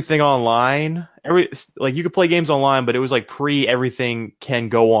everything online. Like you could play games online, but it was like pre everything can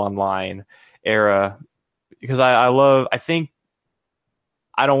go online era. Because I think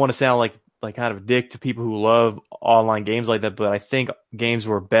I don't want to sound like kind of a dick to people who love online games like that, but I think games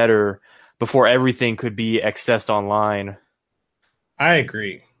were better before everything could be accessed online. I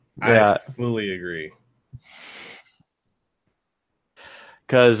agree. Yeah. I fully agree.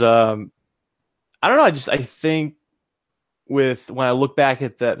 Because I don't know. I think when I look back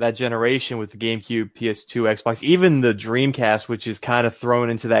at that generation with the GameCube, PS2, Xbox, even the Dreamcast, which is kind of thrown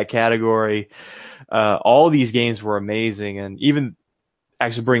into that category, all these games were amazing. And even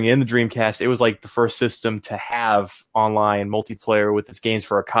actually bringing in the Dreamcast, it was like the first system to have online multiplayer with its games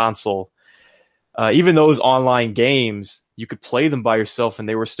for a console. Even those online games, you could play them by yourself and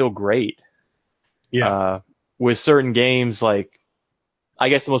they were still great. Yeah. With certain games, like, I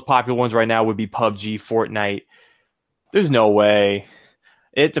guess the most popular ones right now would be PUBG, Fortnite. There's no way.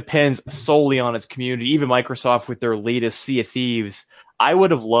 It depends solely on its community. Even Microsoft with their latest Sea of Thieves. I would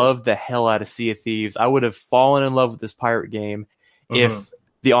have loved the hell out of Sea of Thieves. I would have fallen in love with this pirate game if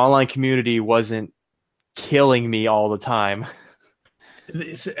the online community wasn't killing me all the time.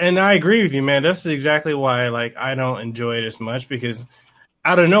 And I agree with you, man. That's exactly why, like, I don't enjoy it as much, because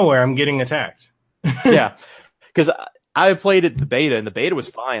out of nowhere I'm getting attacked. Yeah, because I played it the beta, and the beta was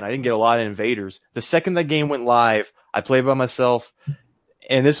fine. I didn't get a lot of invaders. The second that game went live, I played by myself,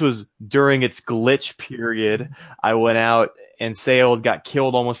 and this was during its glitch period. I went out and sailed, got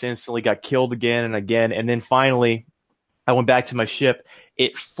killed almost instantly, got killed again and again, and then finally I went back to my ship.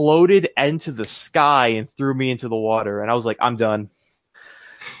 It floated into the sky and threw me into the water, and I was like, I'm done.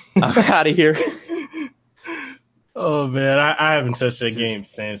 I'm out of here. Oh man, I haven't touched that game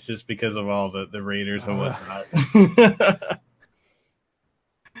since, just because of all the raiders and whatnot.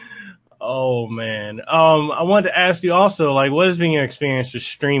 Oh man. I wanted to ask you also, like, what has been your experience with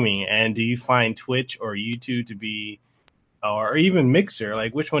streaming, and do you find Twitch or YouTube to be, or even Mixer,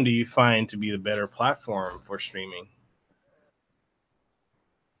 like, which one do you find to be the better platform for streaming?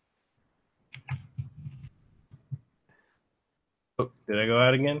 Oh, did I go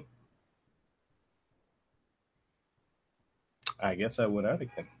out again? I guess I went out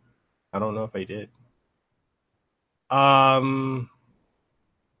again. I don't know if I did. I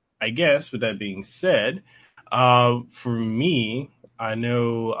guess with that being said, for me, I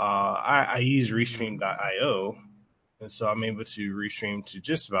know I use Restream.io, and so I'm able to restream to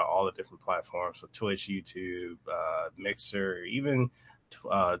just about all the different platforms, so Twitch, YouTube, Mixer, even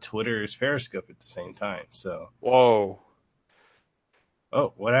Twitter's Periscope at the same time. So, whoa.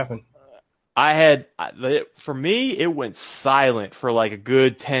 Oh, what happened? For me, it went silent for like a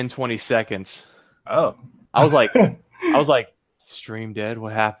good 10, 20 seconds. Oh. I was like, stream dead?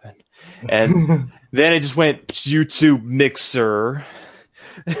 What happened? And then it just went YouTube Mixer.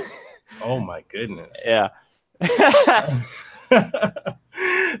 Oh my goodness. Yeah.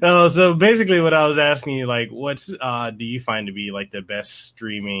 No, so basically what I was asking you, like, what's do you find to be like the best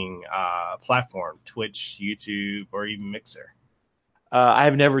streaming platform? Twitch, YouTube, or even Mixer? I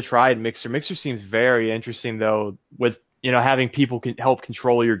have never tried Mixer. Mixer seems very interesting though, with having people can help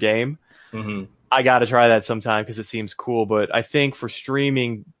control your game. Hmm. I got to try that sometime because it seems cool. But I think for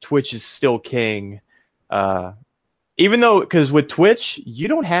streaming, Twitch is still king. Uh, Even though, because with Twitch, you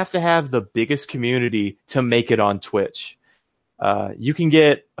don't have to have the biggest community to make it on Twitch. You can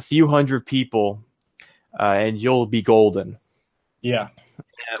get a few hundred people, and you'll be golden. Yeah.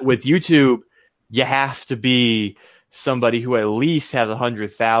 With YouTube, you have to be somebody who at least has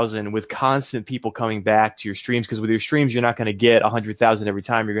 100,000 with constant people coming back to your streams. Because with your streams, you're not going to get 100,000 every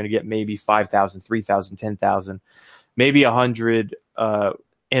time. You're going to get maybe 5,000, 3,000, 10,000, maybe 100.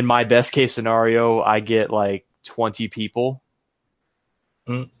 In my best case scenario, I get like 20 people.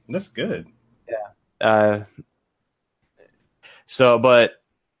 That's good. Uh, but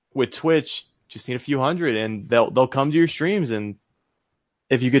with Twitch, just need a few hundred, and they'll come to your streams, and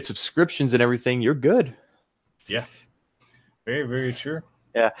if you get subscriptions and everything, you're good. Yeah. Very, very true.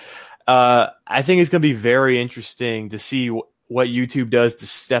 Yeah. I think it's going to be very interesting to see what YouTube does to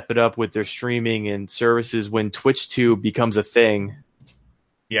step it up with their streaming and services when TwitchTube becomes a thing.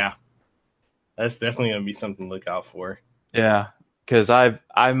 Yeah. That's definitely going to be something to look out for. Yeah. Because I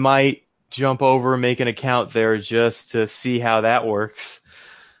might jump over and make an account there just to see how that works.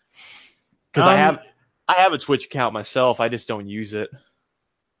 Because I have a Twitch account myself. I just don't use it.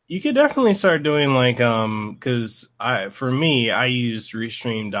 You could definitely start doing like because for me I use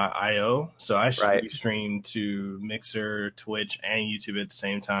Restream.io, so I should Right. restream to Mixer, Twitch, and YouTube at the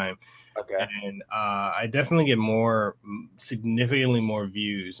same time. Okay. And I definitely get significantly more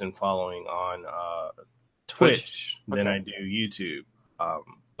views and following on Twitch than I do YouTube.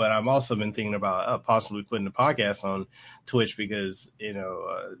 But I've also been thinking about possibly putting the podcast on Twitch because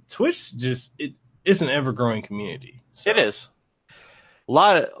Twitch it's an ever growing community. So. It is. A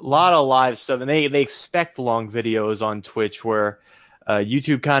lot of live stuff, and they expect long videos on Twitch, where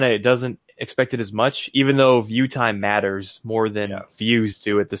YouTube kind of doesn't expect it as much, even though view time matters more than views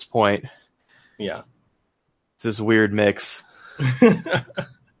do at this point. Yeah, it's this weird mix. So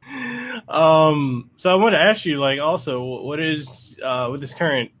I want to ask you, like, also, what is with this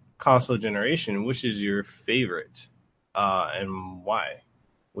current console generation, which is your favorite, and why?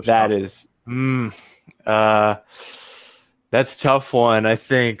 That's a tough one. I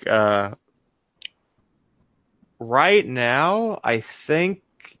think right now, I think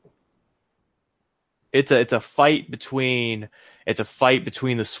it's a fight between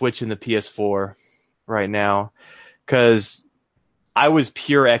the Switch and the PS4 right now, because I was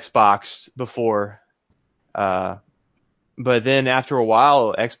pure Xbox before, but then after a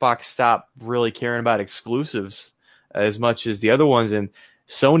while, Xbox stopped really caring about exclusives as much as the other ones, and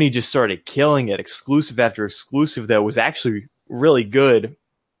Sony just started killing it, exclusive after exclusive that was actually really good.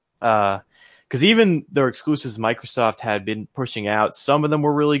 Because even their exclusives Microsoft had been pushing out, some of them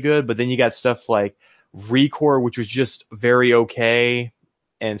were really good, but then you got stuff like Recore, which was just very okay,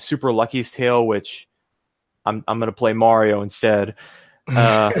 and Super Lucky's Tale, which I'm going to play Mario instead.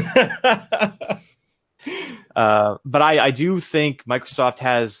 But I do think Microsoft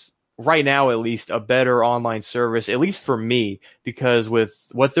has, right now at least, a better online service, at least for me, because with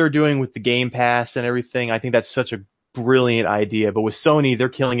what they're doing with the Game Pass and everything, I think that's such a brilliant idea. But with Sony, they're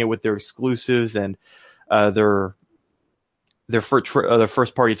killing it with their exclusives and their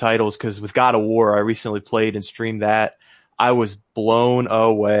first party titles. Because with God of War, I recently played and streamed that. I was blown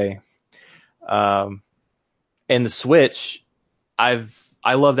away. And the Switch, I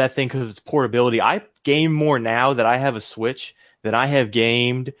love that thing because of its portability. I game more now that I have a Switch than I have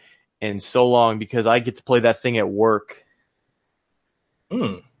gamed in so long, because I get to play that thing at work.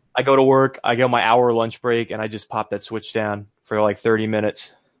 I go to work, I get my hour lunch break, and I just pop that Switch down for like 30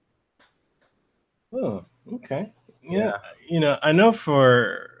 minutes. Oh, okay. Yeah. I know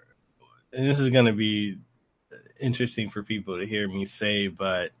and this is going to be interesting for people to hear me say,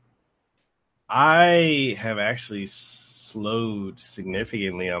 but I have actually slowed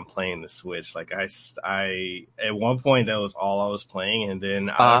significantly on playing the Switch. Like I at one point that was all I was playing, and then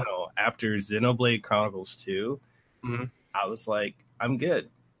I don't know, after Xenoblade Chronicles 2, I was like, I'm good.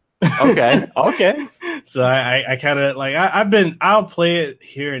 Okay. So I kind of like I'll play it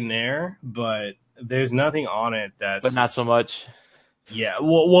here and there, but there's nothing on it but not so much. Yeah.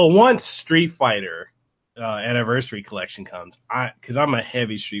 Well, once Street Fighter Anniversary Collection comes, because I'm a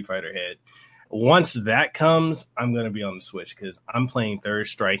heavy Street Fighter head. Once that comes, I'm going to be on the Switch because I'm playing Third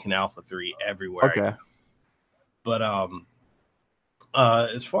Strike and Alpha 3 everywhere. Okay. But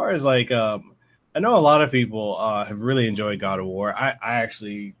as far as like I know a lot of people have really enjoyed God of War. I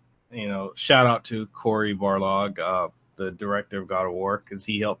actually, shout out to Corey Barlog, the director of God of War, because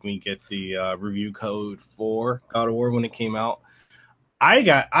he helped me get the review code for God of War when it came out. I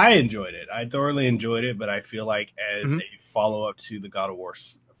enjoyed it. I thoroughly enjoyed it, but I feel like as Mhm. a follow up to the God of War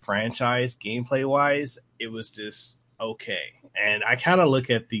franchise, gameplay wise, it was just okay. And I kind of look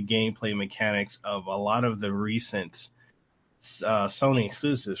at the gameplay mechanics of a lot of the recent Sony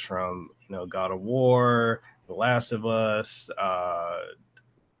exclusives from God of War, The Last of Us,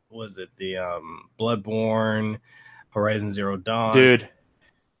 was it the Bloodborne, Horizon Zero Dawn, Dude,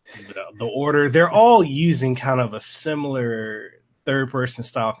 the Order. They're all using kind of a similar third person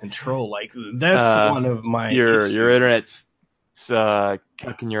style control. Like that's uh, one of my your issues. internet's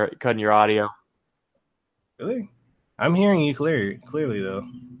cutting your audio. Really, I'm hearing you clearly though.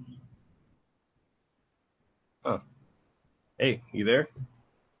 Huh. Hey, you there?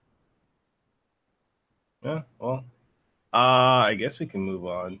 Yeah. Well, I guess we can move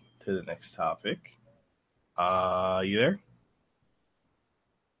on to the next topic. You there?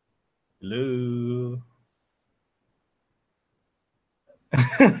 Hello.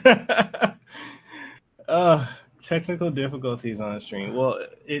 uh, Technical difficulties on the stream. Well,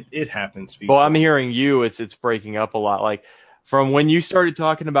 it happens, Well, I'm people. hearing you. It's breaking up a lot. Like from when you started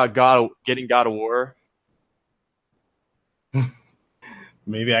talking about getting God of War.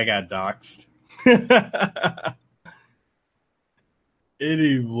 Maybe I got doxxed.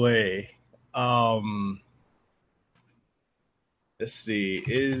 Anyway, um, let's see.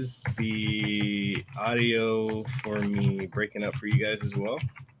 Is the audio for me breaking up for you guys as well?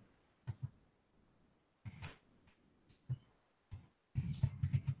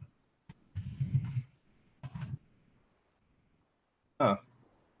 Huh.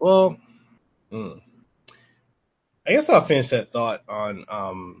 Well, hmm. I guess I'll finish that thought on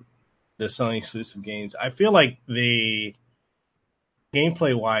the Sony exclusive games. I feel like they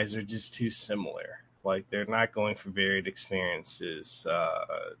gameplay wise are just too similar. Like they're not going for varied experiences,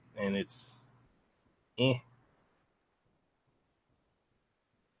 and it's eh.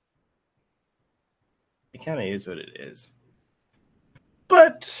 It kind of is what it is.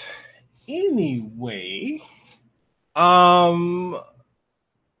 But anyway, um,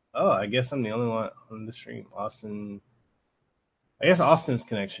 oh, I guess I'm the only one on the stream. Austin, I guess Austin's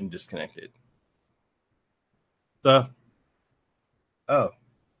connection disconnected. So, oh,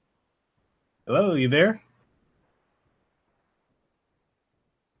 hello, you there?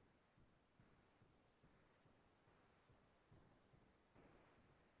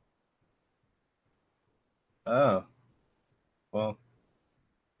 Oh, well.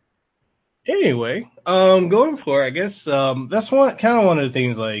 Anyway, going for, I guess that's one of the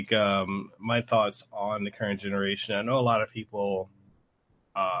things. Like my thoughts on the current generation. I know a lot of people,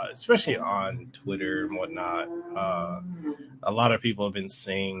 especially on Twitter and whatnot, a lot of people have been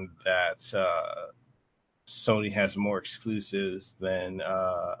saying that Sony has more exclusives than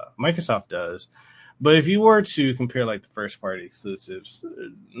Microsoft does. But if you were to compare like the first party exclusives,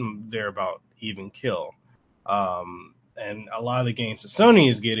 they're about even kill. And a lot of the games that Sony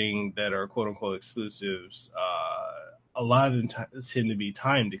is getting that are quote unquote exclusives, a lot of them tend to be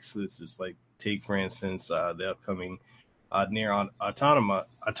timed exclusives. Like take for instance the upcoming near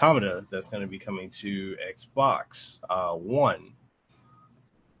automata that's going to be coming to Xbox One.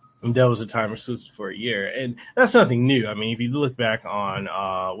 And that was a time exclusive for a year, and that's nothing new. I mean, if you look back on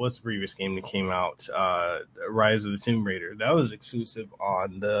what's the previous game that came out, Rise of the Tomb Raider, that was exclusive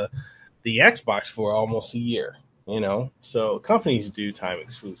on the Xbox for almost a year. So companies do time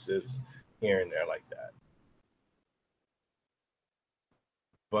exclusives here and there like that.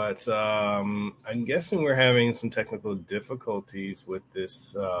 But I'm guessing we're having some technical difficulties with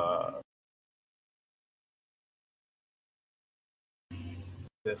this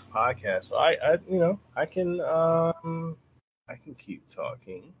podcast. So I can keep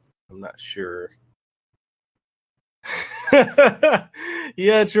talking. I'm not sure.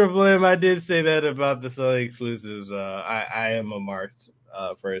 Yeah, Triple M. I did say that about the Sony exclusives. I am a marked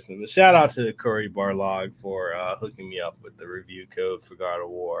person, but shout out to Corey Barlog for hooking me up with the review code for God of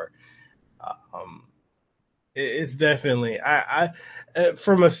War. Um, it's definitely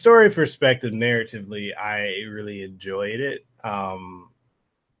from a story perspective, narratively, I really enjoyed it.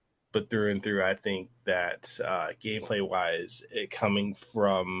 But through and through, I think that gameplay wise, it coming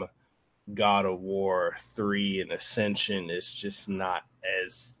from God of War 3 and Ascension is just not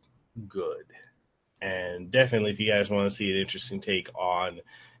as good. And definitely, if you guys want to see an interesting take on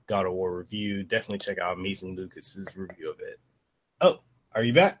God of War review, definitely check out Amazing Lucas's review of it. Oh, are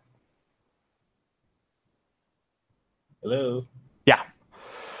you back? Hello. Yeah.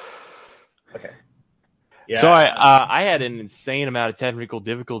 Okay. So Yeah. I had an insane amount of technical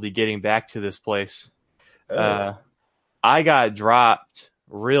difficulty getting back to this place. Oh. I got dropped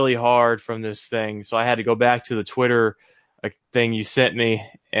really hard from this thing, so I had to go back to the Twitter thing you sent me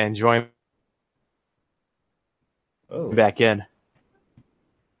and join Oh. back in.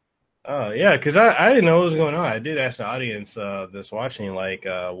 Oh yeah, because I didn't know what was going on. I did ask the audience that's watching, like,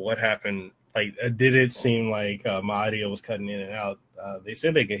 what happened. Like, did it seem like my audio was cutting in and out? They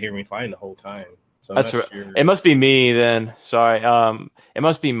said they could hear me fine the whole time, so I'm That's not right. sure. It must be me then. Sorry. It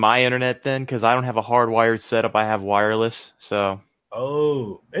must be my internet then because I don't have a hardwired setup. I have wireless. So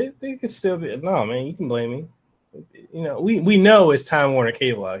Oh, it could still be. No, man, you can blame me. You know, we know it's Time Warner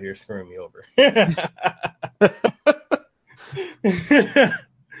Cable out here screwing me over.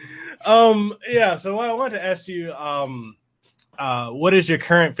 Yeah. So what I wanted to ask you, what is your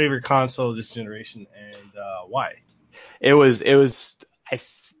current favorite console this generation, and why? it was.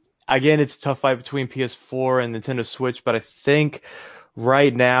 Again, it's a tough fight between PS4 and Nintendo Switch, but I think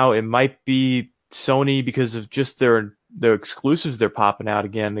right now it might be Sony because of just their exclusives they're popping out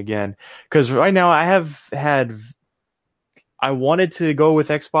again and again. Because right now I wanted to go with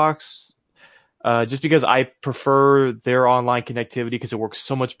Xbox just because I prefer their online connectivity because it works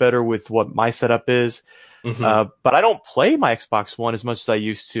so much better with what my setup is. Mm-hmm. But I don't play my Xbox One as much as I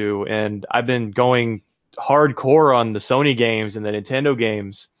used to, and I've been going hardcore on the Sony games and the Nintendo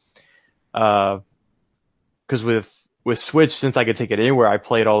games. Because with Switch, since I could take it anywhere, I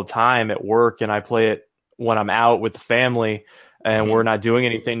play it all the time at work, and I play it when I'm out with the family, and Mm-hmm. we're not doing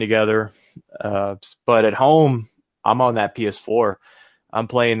anything together. But at home, I'm on that PS4. I'm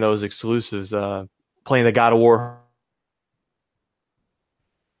playing those exclusives. Playing the God of War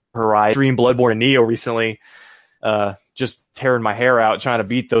Horizon, Dream, Bloodborne, and Neo recently. Just tearing my hair out trying to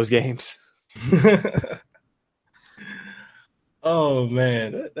beat those games. Oh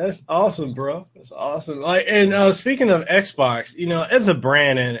man, that's awesome, bro. That's awesome. Like, and speaking of Xbox, you know, as a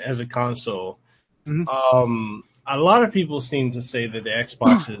brand and as a console, Mhm. a lot of people seem to say that the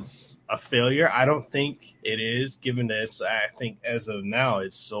Xbox is a failure. I don't think it is, given that I think as of now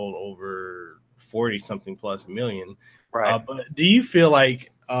it's sold over 40 something plus million. Right. But do you feel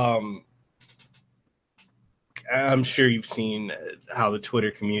like I'm sure you've seen how the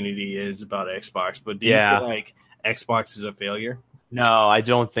Twitter community is about Xbox, but do you feel Yeah. like Xbox is a failure? No, I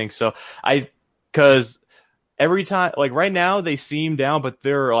don't think so. Because every time, like right now, they seem down, but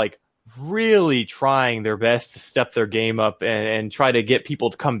they're like really trying their best to step their game up and try to get people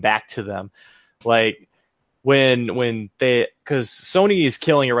to come back to them. Like because Sony is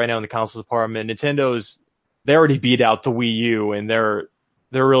killing it right now in the console department. They already beat out the Wii U, and they're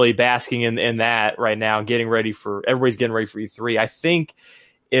really basking in that right now, and everybody's getting ready for E3. I think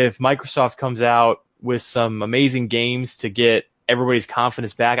if Microsoft comes out with some amazing games to get everybody's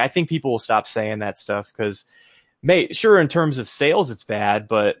confidence back, I think people will stop saying that stuff because, sure, in terms of sales, it's bad,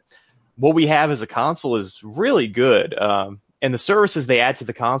 but what we have as a console is really good. And the services they add to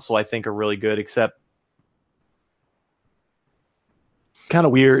the console, I think, are really good, except kind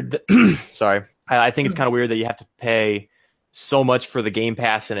of weird. Sorry. I think it's kind of weird that you have to pay so much for the Game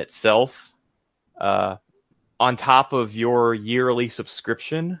Pass in itself uh, on top of your yearly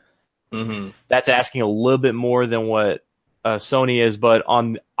subscription. Mm-hmm. That's asking a little bit more than what Sony is, but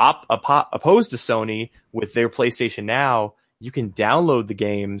opposed to Sony with their PlayStation Now, you can download the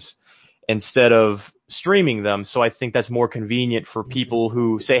games instead of streaming them. So I think that's more convenient for people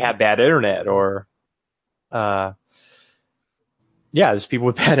who say have bad internet or, uh, yeah, just people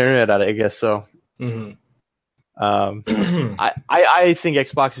with bad internet. I guess so. Mm-hmm. Um, I think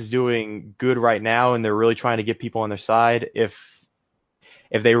Xbox is doing good right now, and they're really trying to get people on their side. If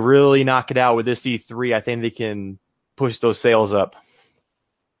they really knock it out with this E3, I think they can push those sales up.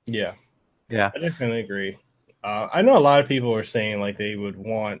 Yeah, Yeah. I definitely agree. I know a lot of people are saying like they would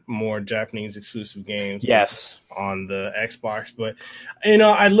want more Japanese exclusive games Yes. on the Xbox, but you know,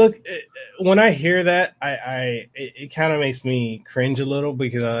 I look when I hear that, it kind of makes me cringe a little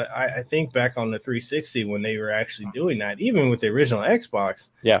because I think back on the 360 when they were actually doing that, even with the original Xbox,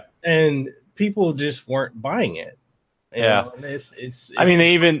 Yeah. and people just weren't buying it. You Yeah. know, I mean,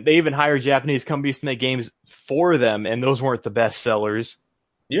 it's they even hire Japanese companies to make games for them, and those weren't the best sellers.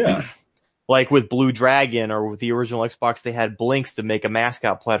 yeah. Like with Blue Dragon or with the original Xbox, they had Blinks to make a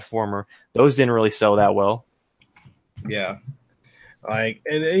mascot platformer. Those didn't really sell that well. Yeah. Like,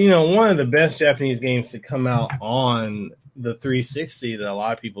 and you know, one of the best Japanese games to come out on the 360 that a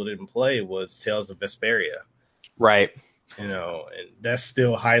lot of people didn't play was Tales of Vesperia. Right. You know, and that's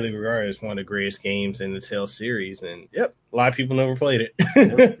still highly regarded as one of the greatest games in the Tales series. And yep, a lot of people never played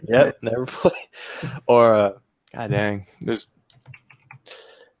it. Yep. Never played. Or, God dang.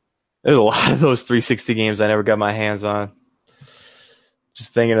 There's a lot of those 360 games I never got my hands on.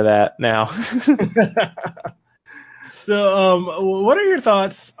 Just thinking of that now. So, what are your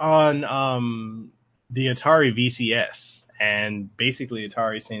thoughts on the Atari VCS and basically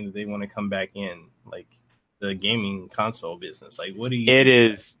Atari saying that they want to come back in like the gaming console business? Like, what do you? It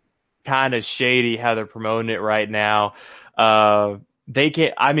is kind of shady how they're promoting it right now. When they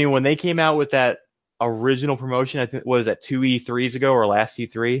came out with that original promotion, I think was that 2 E3s ago or last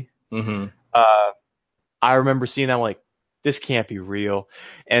E3. Mm-hmm. I remember seeing that, I'm like, this can't be real.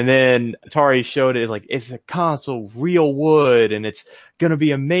 And then Atari showed it like, it's a console, real wood, and it's gonna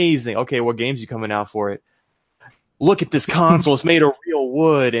be amazing. Okay, what games are you coming out for it? Look at this console, it's made of real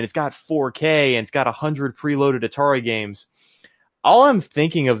wood, and it's got 4K, and it's got 100 preloaded Atari games. All I'm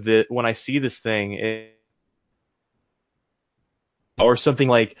thinking of when I see this thing is, or something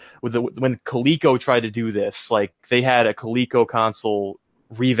like when Coleco tried to do this, like they had a Coleco console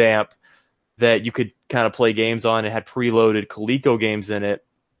revamp that you could kind of play games on. It had preloaded Coleco games in it.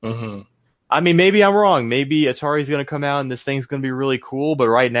 Mm-hmm. I mean, maybe I'm wrong. Maybe Atari's going to come out and this thing's going to be really cool. But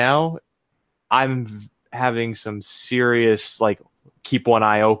right now, I'm having some serious, like, keep one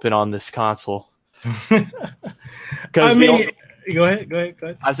eye open on this console. I mean, go ahead.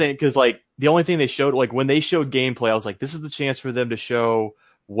 I was saying, because, like, the only thing they showed, like, when they showed gameplay, I was like, this is the chance for them to show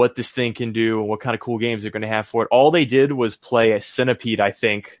what this thing can do and what kind of cool games they're going to have for it. All they did was play a Centipede, I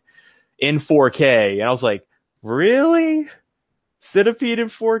think, in 4K, and I was like, really? Centipede in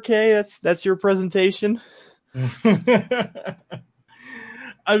 4K? That's your presentation? I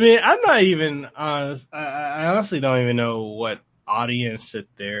mean, I'm not even honest. I honestly don't even know what audience that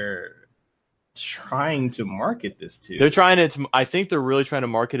they're trying to market this to. They're trying to. I think they're really trying to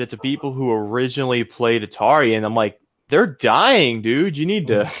market it to people who originally played Atari, and I'm like, they're dying, dude. You need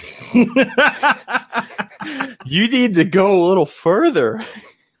to. You need to go a little further.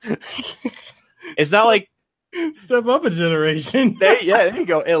 It's not like step up a generation. Yeah, there you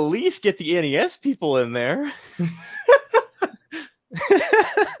go. At least get the NES people in there.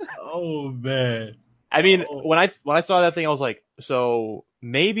 Oh man. I mean, when I saw that thing, I was like, so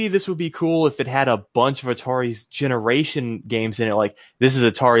maybe this would be cool if it had a bunch of Atari's generation games in it. Like, this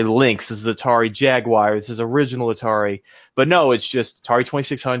is Atari Lynx, this is Atari Jaguar, this is original Atari. But no, it's just Atari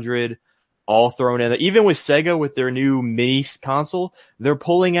 2600 all thrown in. Even with Sega, with their new mini console, they're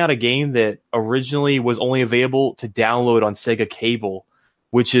pulling out a game that originally was only available to download on Sega Cable,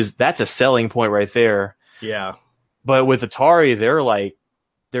 that's a selling point right there. Yeah. But with Atari,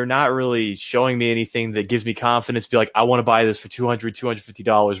 they're not really showing me anything that gives me confidence to be like, I want to buy this for $200,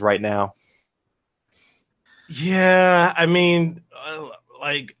 $250 right now. Yeah, I mean,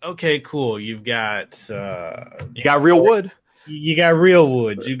 like, okay, cool. You got real wood. You got real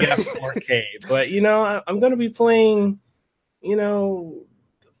wood. You got 4K. But, I'm going to be playing,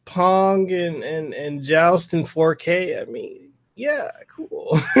 Pong and Joust in 4K. I mean, yeah,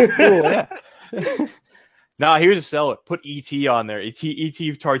 cool. Cool, yeah. Nah, here's a seller. Put ET on there. ET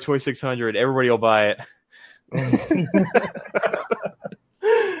Atari 2600. Everybody will buy it.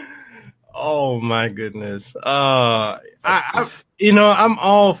 Oh my goodness. I'm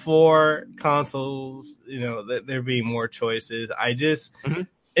all for consoles, that there being more choices. I just,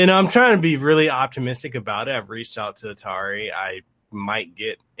 I'm trying to be really optimistic about it. I've reached out to Atari. I might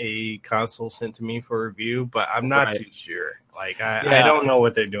get a console sent to me for review, but I'm not too sure. Like, I don't know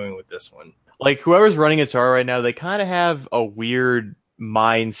what they're doing with this one. Like, whoever's running Atari right now, they kind of have a weird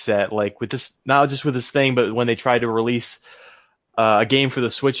mindset, like with this, not just with this thing, but when they try to release a game for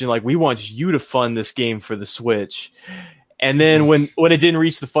the Switch, and like, we want you to fund this game for the Switch. And then when it didn't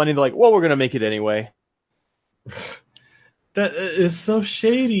reach the funding, they're like, well, we're going to make it anyway. That is so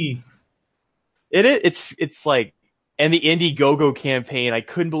shady. It's like, and the Indiegogo campaign, I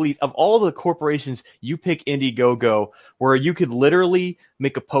couldn't believe, of all the corporations, you pick Indiegogo, where you could literally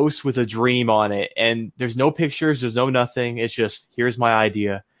make a post with a dream on it, and there's no pictures, there's no nothing. It's just, here's my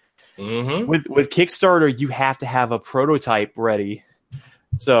idea. Mm-hmm. With Kickstarter, you have to have a prototype ready.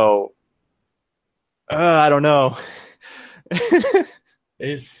 So, I don't know.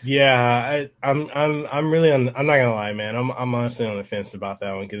 I'm really I'm not gonna lie, man. I'm honestly on the fence about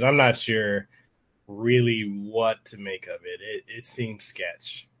that one because I'm not sure really what to make of it. It seems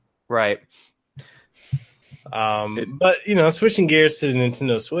sketch. Right. But switching gears to the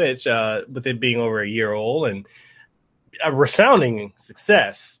Nintendo Switch, with it being over a year old and a resounding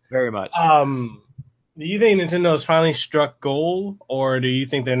success. Very much. Do you think Nintendo's finally struck gold, or do you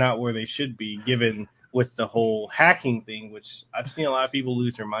think they're not where they should be, given with the whole hacking thing, which I've seen a lot of people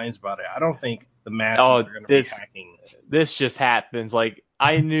lose their minds about it? I don't think the masses are going to be hacking. This just happens. Like,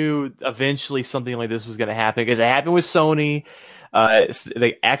 I knew eventually something like this was going to happen because it happened with Sony.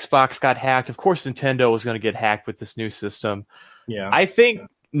 The Xbox got hacked. Of course, Nintendo was going to get hacked with this new system. Yeah. I think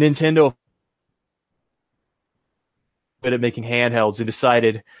Nintendo, good at making handhelds, and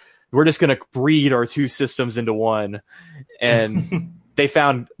decided we're just going to breed our two systems into one. And they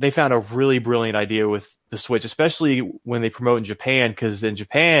found a really brilliant idea with the Switch, especially when they promote in Japan, because in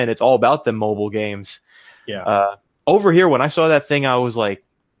Japan it's all about them mobile games. Yeah. Over here, when I saw that thing, I was like,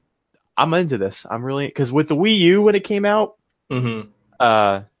 I'm into this. I'm really, because with the Wii U when it came out,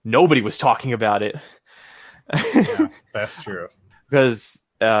 nobody was talking about it. Yeah, that's true. Because,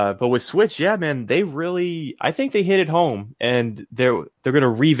 but with Switch, yeah, man, I think they hit it home, and they're going to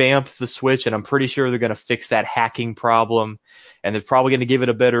revamp the Switch, and I'm pretty sure they're going to fix that hacking problem, and they're probably going to give it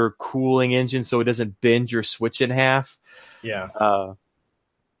a better cooling engine so it doesn't bend your Switch in half. Yeah.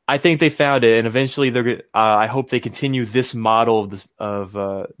 I think they found it, and eventually I hope they continue this model of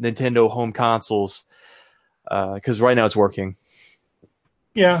Nintendo home consoles, because right now it's working.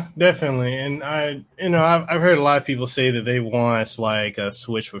 Yeah, definitely. And I've heard a lot of people say that they want like a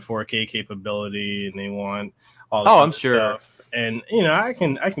Switch with 4K capability, and they want all this other stuff. And I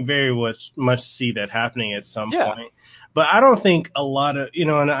can very much see that happening at some point. But I don't think a lot of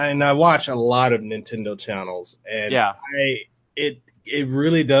and I watch a lot of Nintendo channels, and it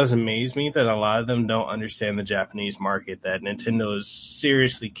really does amaze me that a lot of them don't understand the Japanese market, that Nintendo is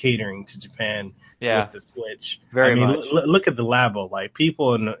seriously catering to Japan with the Switch. Very much. Look at the Labo. Like,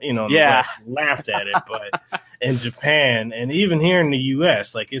 people in the West laughed at it, but in Japan and even here in the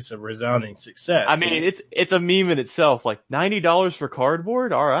US, like, it's a resounding success. I mean, it's a meme in itself. Like, $90 for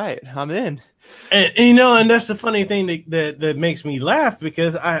cardboard? All right, I'm in. And that's the funny thing that makes me laugh,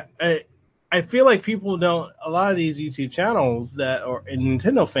 because I feel like people don't, a lot of these YouTube channels that are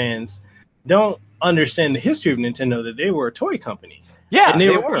Nintendo fans don't understand the history of Nintendo, that they were a toy company. Yeah, and they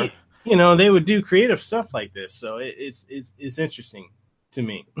were. They would do creative stuff like this. So it's interesting to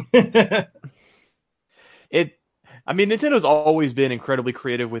me. Nintendo's always been incredibly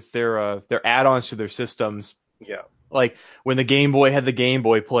creative with their add-ons to their systems. Yeah. Like when the Game Boy had the Game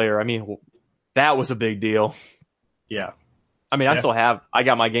Boy player, that was a big deal. Yeah. I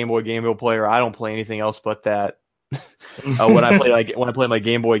got my Game Boy player. I don't play anything else but that. when I play my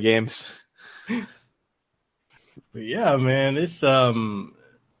Game Boy games. But yeah, man, it's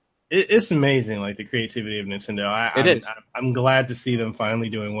amazing, like, the creativity of Nintendo. I'm glad to see them finally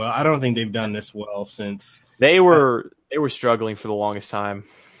doing well. I don't think they've done this well since they were struggling for the longest time.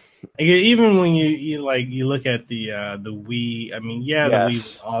 Even when you look at the Wii, the Wii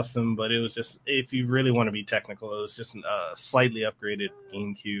was awesome, but it was just, if you really want to be technical, it was just a slightly upgraded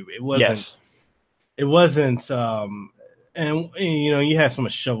GameCube. It wasn't. It wasn't. And you had so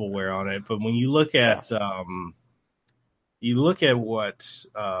much shovelware on it, but when you look at what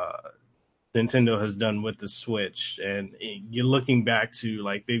Nintendo has done with the Switch, and you're looking back to,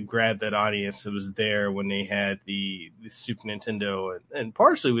 like, they've grabbed that audience that was there when they had the Super Nintendo, and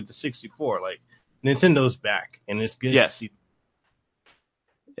partially with the 64. Like, Nintendo's back, and it's good to see.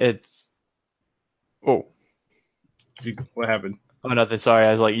 What happened? Oh, nothing. Sorry,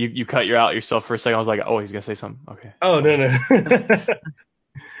 I was like, you cut out yourself for a second. I was like, oh, he's gonna say something. Okay. Oh, no.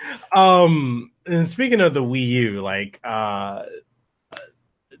 And speaking of the Wii U, like,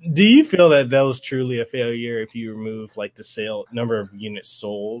 do you feel that was truly a failure if you remove, like, the number of units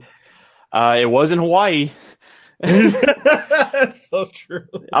sold? It was in Hawaii. That's so true.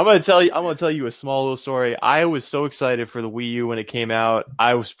 I'm gonna tell you a small little story. I was so excited for the Wii U when it came out.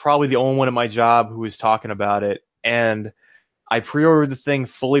 I was probably the only one at my job who was talking about it, and I pre-ordered the thing,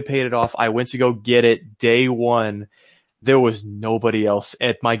 fully paid it off. I went to go get it day one. There was nobody else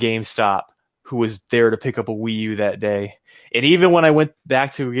at my GameStop who was there to pick up a Wii U that day. And even when I went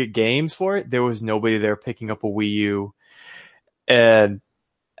back to get games for it, there was nobody there picking up a Wii U. And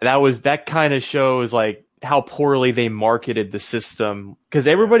that kind of shows, like, how poorly they marketed the system. Because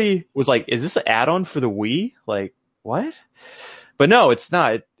everybody was like, is this an add-on for the Wii? Like, what? But no, it's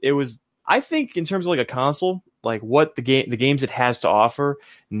not. It was, I think, in terms of, like, a console, like, what the games it has to offer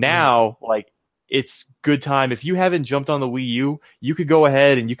now, like, it's good time. If you haven't jumped on the Wii U, you could go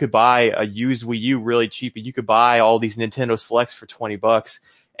ahead and you could buy a used Wii U really cheap, and you could buy all these Nintendo Selects for $20,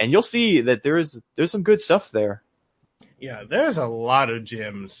 and you'll see that there's some good stuff there. Yeah, there's a lot of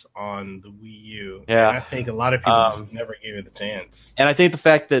gems on the Wii U. Yeah, and I think a lot of people just never gave it the chance. And I think the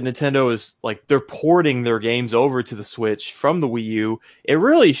fact that Nintendo is, like, they're porting their games over to the Switch from the Wii U, it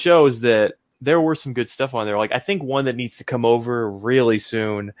really shows that there were some good stuff on there. Like, I think one that needs to come over really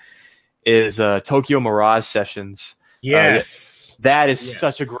soon is Tokyo Mirage Sessions. Yes. That is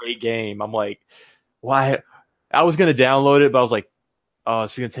such a great game. I'm like, why? I was going to download it, but I was like, oh,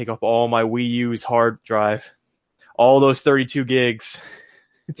 this is going to take up all my Wii U's hard drive. all those 32 gigs.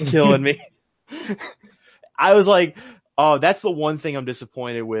 It's killing me. I was like, oh, that's the one thing I'm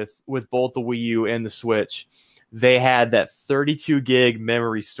disappointed with both the Wii U and the Switch. They had that 32 gig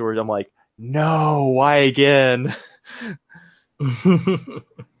memory storage. I'm like, no, why again? And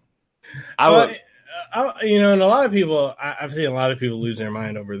a lot of people, I've seen a lot of people lose their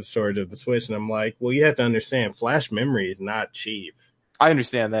mind over the storage of the Switch, and I'm like, well, you have to understand, flash memory is not cheap. I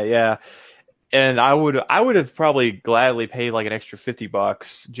understand that, yeah. And I would have probably gladly paid like an extra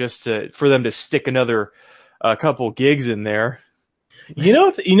 $50 just for them to stick another couple gigs in there. You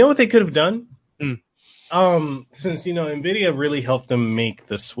know what they could have done? Mm. Since Nvidia really helped them make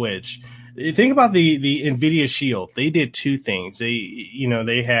the Switch. Think about the Nvidia Shield. They did two things.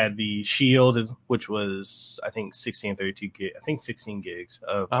 They had the Shield, which was I think 16 gigs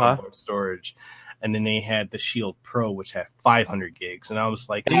of onboard storage, and then they had the Shield Pro, which had 500 gigs. And I was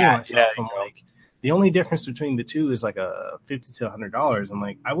like, the only difference between the two is like a $50 to $100. I'm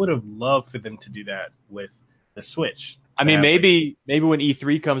like, I would have loved for them to do that with the Switch. I mean, maybe when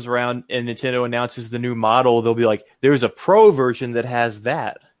E3 comes around and Nintendo announces the new model, they'll be like, there's a Pro version that has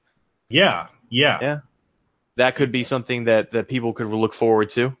that. Yeah. That could be something that people could look forward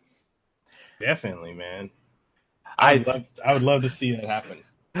to. Definitely, man. I would love to see that happen.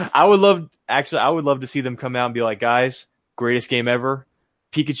 I would love to see them come out and be like, guys, greatest game ever.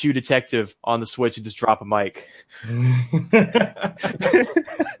 Pikachu Detective on the Switch and just drop a mic.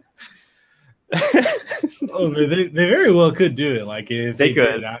 They very well could do it. Like if they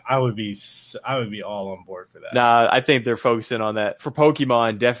could, did, I would be all on board for that. Nah, I think they're focusing on that for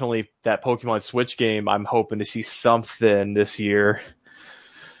Pokemon. Definitely that Pokemon Switch game. I'm hoping to see something this year.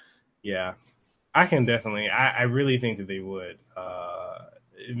 Yeah, I can definitely. I really think that they would.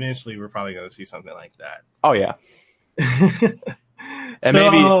 Eventually, we're probably going to see something like that. Oh yeah. And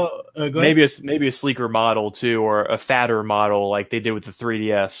maybe a sleeker model too, or a fatter model like they did with the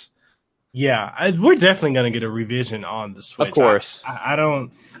 3DS. Yeah, we're definitely going to get a revision on the Switch. Of course. I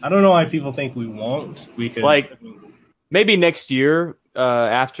don't know why people think we won't. Because maybe next year,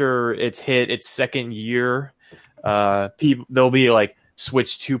 after it's hit its second year, there'll be like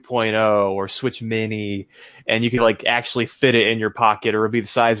Switch 2.0 or Switch Mini, and you can like actually fit it in your pocket, or it'll be the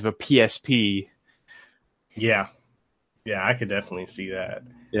size of a PSP. Yeah, I could definitely see that.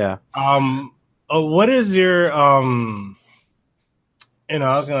 Yeah. What is your I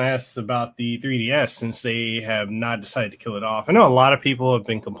was going to ask about the 3DS since they have not decided to kill it off. I know a lot of people have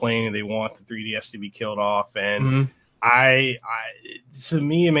been complaining they want the 3DS to be killed off, and to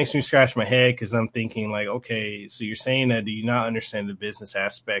me it makes me scratch my head because I'm thinking like, okay, so you're saying that do you not understand the business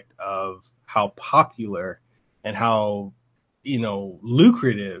aspect of how popular and how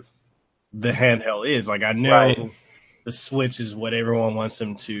lucrative the handheld is? Like I know the Switch is what everyone wants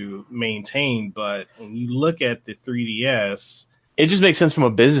them to maintain, but when you look at the 3DS. It just makes sense from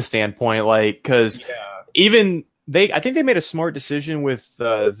a business standpoint, like because even I think they made a smart decision with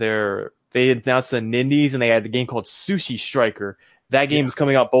they announced the Nindies and they had the game called Sushi Striker. That game is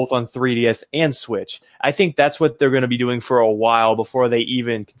coming out both on 3DS and Switch. I think that's what they're going to be doing for a while before they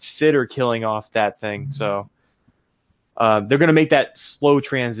even consider killing off that thing. So they're going to make that slow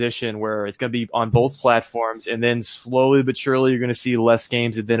transition where it's going to be on both platforms, and then slowly but surely you're going to see less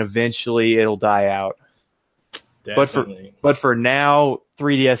games, and then eventually it'll die out. Definitely. But for now,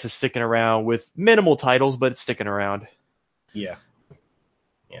 3DS is sticking around with minimal titles, but it's sticking around. Yeah,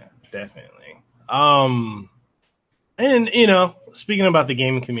 definitely. And speaking about the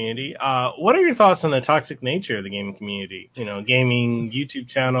gaming community, what are your thoughts on the toxic nature of the gaming community? Gaming YouTube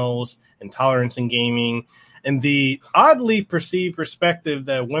channels, intolerance in gaming, and the oddly perceived perspective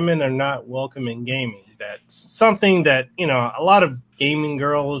that women are not welcome in gaming. That's something that a lot of gaming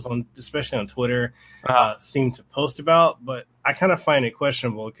girls, especially on Twitter, seem to post about, but I kind of find it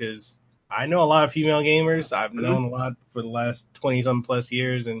questionable because I know a lot of female gamers. I've known a lot for the last 20-something plus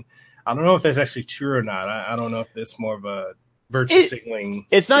years, and I don't know if that's actually true or not. I don't know if that's more of a virtue signaling.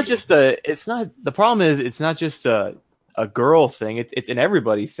 It's not just the problem is it's not just a girl thing. It's an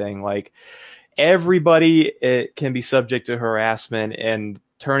everybody thing. Like everybody can be subject to harassment, and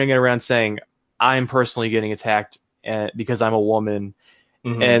turning it around saying, I'm personally getting attacked because I'm a woman.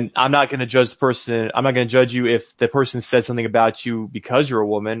 Mm-hmm. And I'm not going to judge the person. I'm not going to judge you if the person said something about you because you're a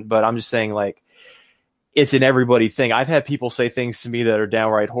woman, but I'm just saying like, it's an everybody thing. I've had people say things to me that are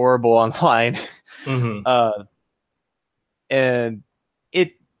downright horrible online. Mm-hmm. And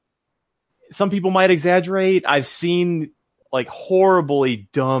some people might exaggerate. I've seen like horribly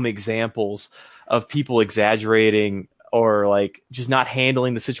dumb examples of people exaggerating or like just not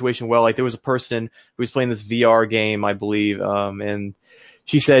handling the situation well. Like there was a person who was playing this VR game, I believe, and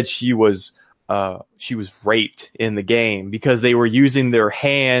she said she was she was raped in the game because they were using their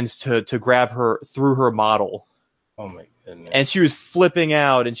hands to grab her through her model. Oh my goodness. And she was flipping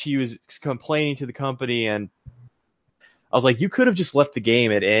out and she was complaining to the company, and I was like, you could have just left the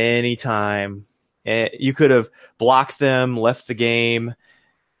game at any time. You could have blocked them, left the game.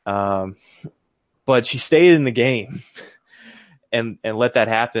 But she stayed in the game and let that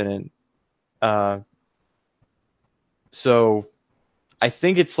happen. And so I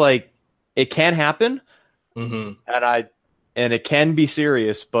think it's like, it can happen. Mm-hmm. And it can be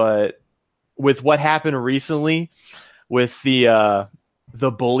serious, but with what happened recently with the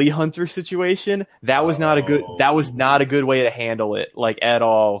bully hunter situation, that was not a good way to handle it, like, at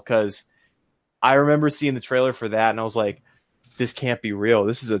all. Cause I remember seeing the trailer for that and I was like, this can't be real.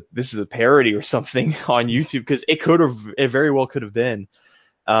 This is a parody or something on YouTube. Cause it very well could have been.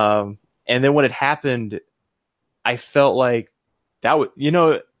 And then when it happened, I felt like that would,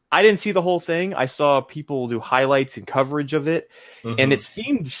 I didn't see the whole thing. I saw people do highlights and coverage of it, Mm-hmm. and it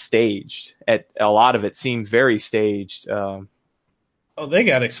seemed staged. A lot of it seemed very staged. They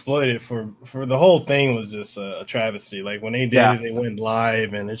got exploited for the whole thing was just a travesty. Like when they did it, they went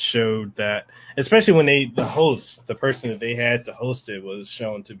live and it showed that, especially when the person that they had to host it was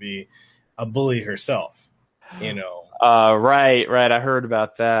shown to be a bully herself. Right. I heard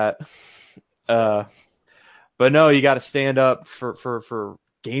about that. But no, you got to stand up for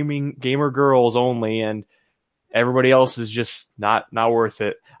gamer girls only, and everybody else is just not worth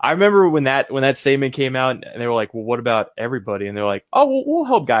it. I remember when that statement came out and they were like, well, what about everybody? And they're like, oh, we'll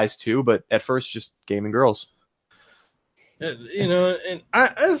help guys too, but at first just gaming girls. And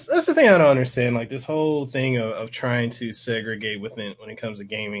that's the thing I don't understand. Like this whole thing of trying to segregate when it comes to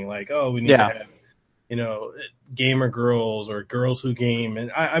gaming. Like, oh, we need to have, gamer girls or girls who game.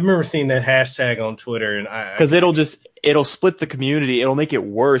 And I remember seeing that hashtag on Twitter, and because it'll split the community. It'll make it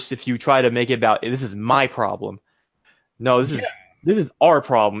worse if you try to make it about, this is my problem. No, this is our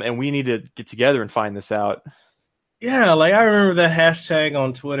problem, and we need to get together and find this out. Yeah, like I remember that hashtag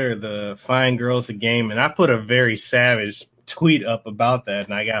on Twitter, the Find Girls a Game, and I put a very savage tweet up about that,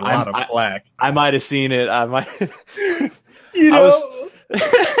 and I got a lot of flack. I might have seen it. I might.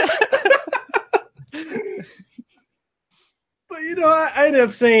 But I ended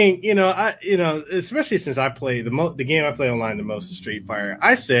up saying, especially since I play the game I play online the most is Street Fighter.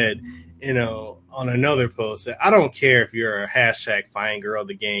 I said, on another post that I don't care if you're a hashtag Find Girl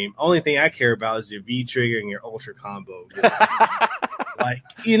the Game. Only thing I care about is your V trigger and your ultra combo. Like,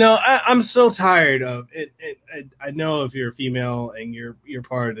 I'm so tired of it. I know if you're a female and you're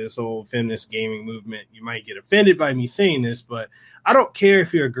part of this whole feminist gaming movement, you might get offended by me saying this, but I don't care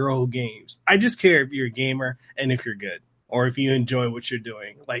if you're a girl who games. I just care if you're a gamer and if you're good or if you enjoy what you're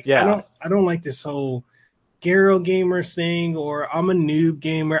doing. Like, I don't like this whole girl gamers thing or I'm a noob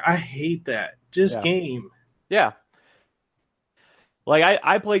gamer. I hate that. Just game. Yeah. Like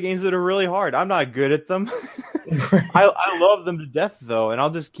I play games that are really hard. I'm not good at them. I love them to death though, and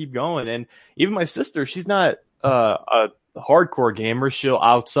I'll just keep going. And even my sister, she's not a hardcore gamer.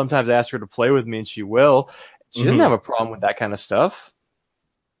 I'll sometimes ask her to play with me, and she will. She doesn't have a problem with that kind of stuff.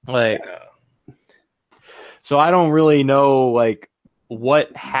 So I don't really know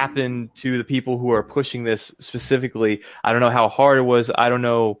what happened to the people who are pushing this specifically. I don't know how hard it was. I don't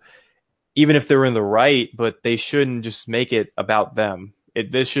know even if they're in the right, but they shouldn't just make it about them.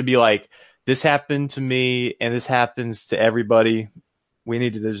 This should be like, this happened to me and this happens to everybody. We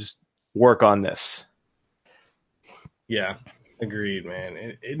need to just work on this. Yeah, agreed,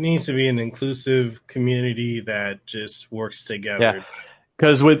 man. It needs to be an inclusive community that just works together. Yeah.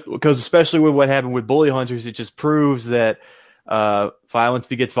 Because especially with what happened with bully hunters, it just proves that violence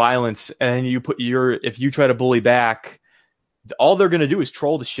begets violence, and if you try to bully back, all they're gonna do is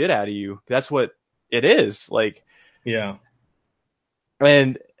troll the shit out of you. That's what it is.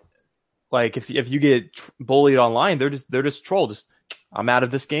 And if you get bullied online, they're just troll. Just, I'm out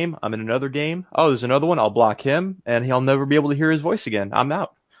of this game. I'm in another game. Oh, there's another one. I'll block him, and he'll never be able to hear his voice again. I'm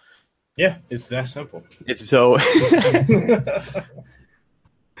out. Yeah, it's that simple. It's so.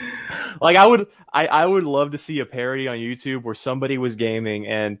 I would love to see a parody on YouTube where somebody was gaming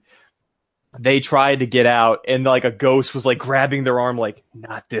and they tried to get out and a ghost was grabbing their arm,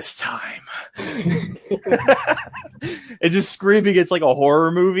 not this time. It's just screaming. It's like a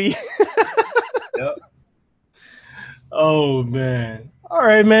horror movie. Yep. Oh man. All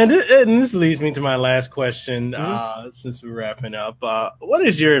right, man. And this leads me to my last question. Since we're wrapping up, what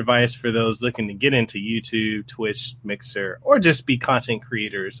is your advice for those looking to get into YouTube, Twitch, Mixer, or just be content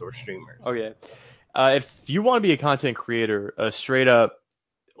creators or streamers? Okay. If you want to be a content creator, straight up,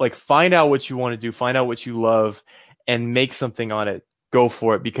 find out what you want to do, find out what you love, and make something on it. Go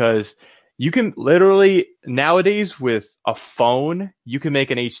for it, because You can literally nowadays with a phone, you can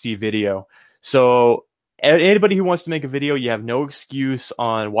make an HD video. So anybody who wants to make a video, you have no excuse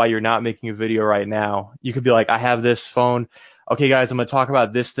on why you're not making a video right now. You could be like, I have this phone. Okay, guys, I'm going to talk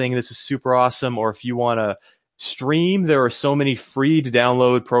about this thing. This is super awesome. Or if you want to stream, there are so many free to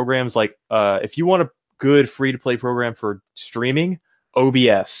download programs. Like if you want a good free to play program for streaming,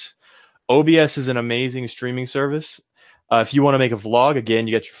 OBS. OBS is an amazing streaming service. If you want to make a vlog, again,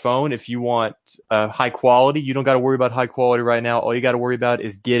 you got your phone. If you want high quality, you don't got to worry about high quality right now. All you got to worry about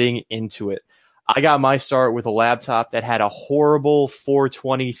is getting into it. I got my start with a laptop that had a horrible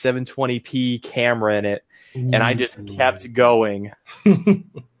 420, 720p camera in it, and I just kept going.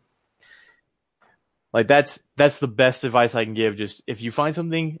 Like that's the best advice I can give. Just if you find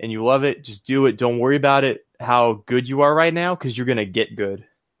something and you love it, just do it. Don't worry about it, how good you are right now, because you're going to get good.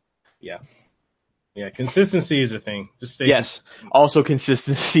 Yeah. Yeah, consistency is a thing. Just stay. Yes. Also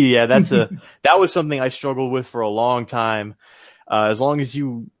consistency. Yeah, that was something I struggled with for a long time. As long as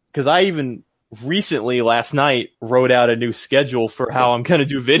because I even recently last night wrote out a new schedule for how I'm going to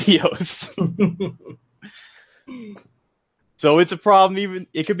do videos. So it's a problem.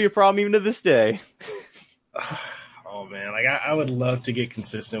 It could be a problem even to this day. Oh man, like I would love to get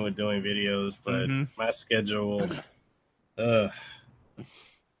consistent with doing videos, but my schedule, I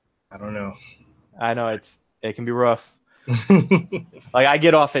don't know. I know it can be rough. Like I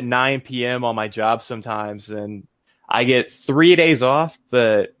get off at 9 p.m. on my job sometimes, and I get 3 days off.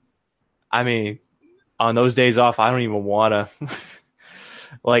 But I mean, on those days off, I don't even want to.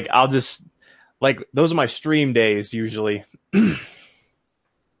 Like I'll just those are my stream days usually. All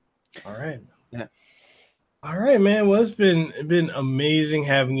right. Yeah. All right, man. Well, it's been amazing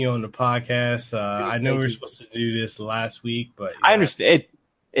having you on the podcast. I know we were supposed to do this last week, but I understand.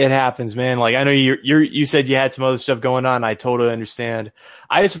 It happens, man. Like I know you said you had some other stuff going on. I totally understand.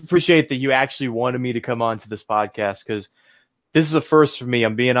 I just appreciate that you actually wanted me to come on to this podcast because this is a first for me.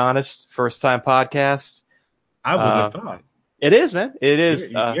 I'm being honest. First time podcast. I would have thought. It is, man. It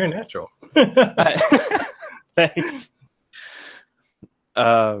is. You're natural. Thanks.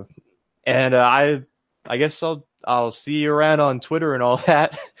 And I guess I'll see you around on Twitter and all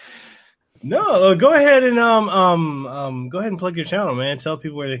that. No, go ahead and go ahead and plug your channel, man. Tell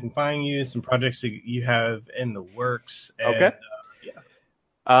people where they can find you, some projects that you have in the works. And, okay.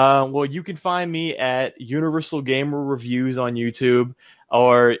 Well, you can find me at Universal Gamer Reviews on YouTube,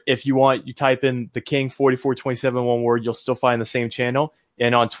 or if you want, you type in the King 4427 one word, you'll still find the same channel.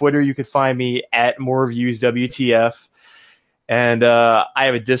 And on Twitter, you can find me at More Reviews WTF. And I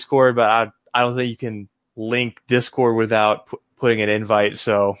have a Discord, but I don't think you can link Discord without putting an invite.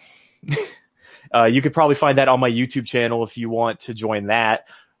 So you could probably find that on my YouTube channel if you want to join that.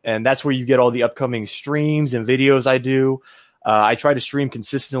 And that's where you get all the upcoming streams and videos I do. I try to stream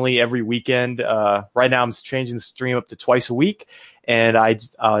consistently every weekend. Right now I'm changing the stream up to twice a week. And I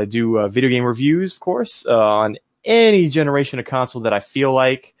do video game reviews, of course, on any generation of console that I feel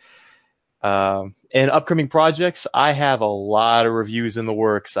like. And upcoming projects, I have a lot of reviews in the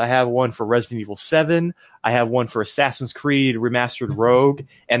works. I have one for Resident Evil 7. I have one for Assassin's Creed Remastered Rogue.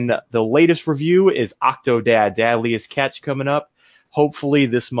 And the latest review is Octodad, Dadliest Catch, coming up, hopefully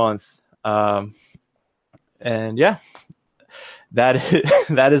this month. And yeah, that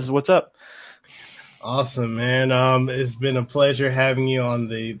is what's up. Awesome, man. It's been a pleasure having you on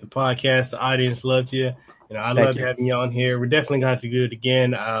the podcast. The audience loved you. I loved having you on here. We're definitely going to have to do it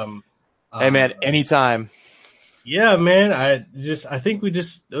again. Hey man, anytime. Yeah, man. I think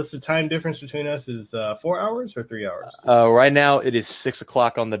what's the time difference between us is 4 hours or 3 hours? Right now it is 6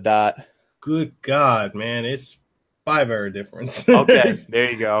 o'clock on the dot. Good God, man. It's 5 hour difference. Okay,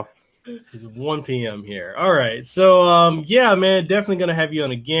 there you go. It's 1 p.m. here. All right. So, yeah, man, definitely going to have you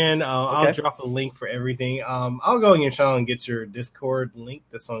on again. Okay. I'll drop a link for everything. I'll go on your channel and get your Discord link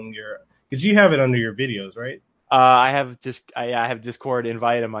that's on because you have it under your videos, right? I have Discord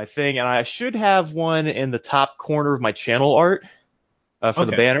invite in my thing, and I should have one in the top corner of my channel art for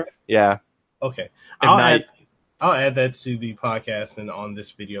the banner. Yeah. Okay. I'll add that to the podcast and on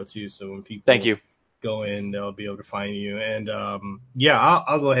this video too. So when people go in, they'll be able to find you. And yeah,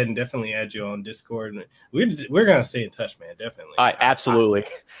 I'll go ahead and definitely add you on Discord. We're gonna stay in touch, man. Definitely. Absolutely.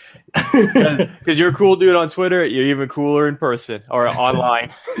 Because you're a cool dude on Twitter. You're even cooler in person or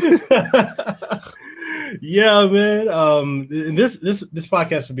online. Yeah, man. This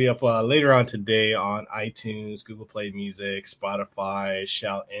podcast will be up later on today on iTunes, Google Play Music, Spotify,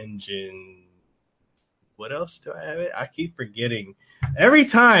 Shout Engine. What else do I have it? I keep forgetting. Every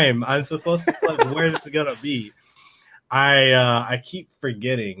time I'm supposed to plug where this is gonna be, I keep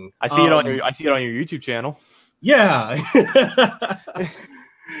forgetting. I see it on your YouTube channel. Yeah.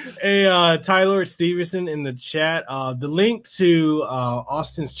 Hey, Tyler Stevenson in the chat. The link to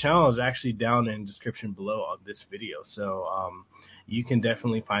Austin's channel is actually down in the description below of this video. So you can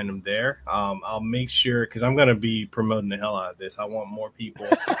definitely find him there. I'll make sure, because I'm going to be promoting the hell out of this. I want more people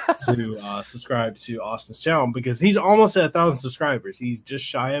to subscribe to Austin's channel because he's almost at 1,000 subscribers. He's just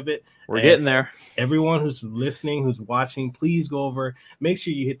shy of it. We're getting there. Everyone who's listening, who's watching, please go over, make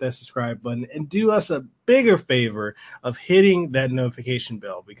sure you hit that subscribe button and do us a bigger favor of hitting that notification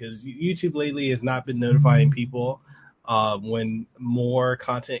bell, because YouTube lately has not been notifying people when more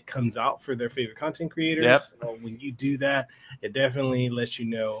content comes out for their favorite content creators. Yep. So when you do that, it definitely lets you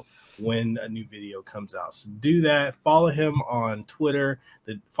know when a new video comes out. So do that. Follow him on Twitter.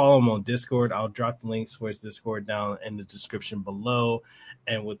 Follow him on Discord. I'll drop the links for his Discord down in the description below.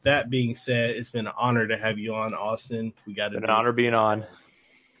 And with that being said, it's been an honor to have you on, Austin. We got an honor being on.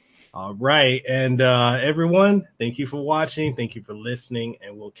 All right. And everyone, thank you for watching. Thank you for listening.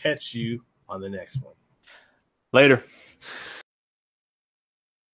 And we'll catch you on the next one. Later.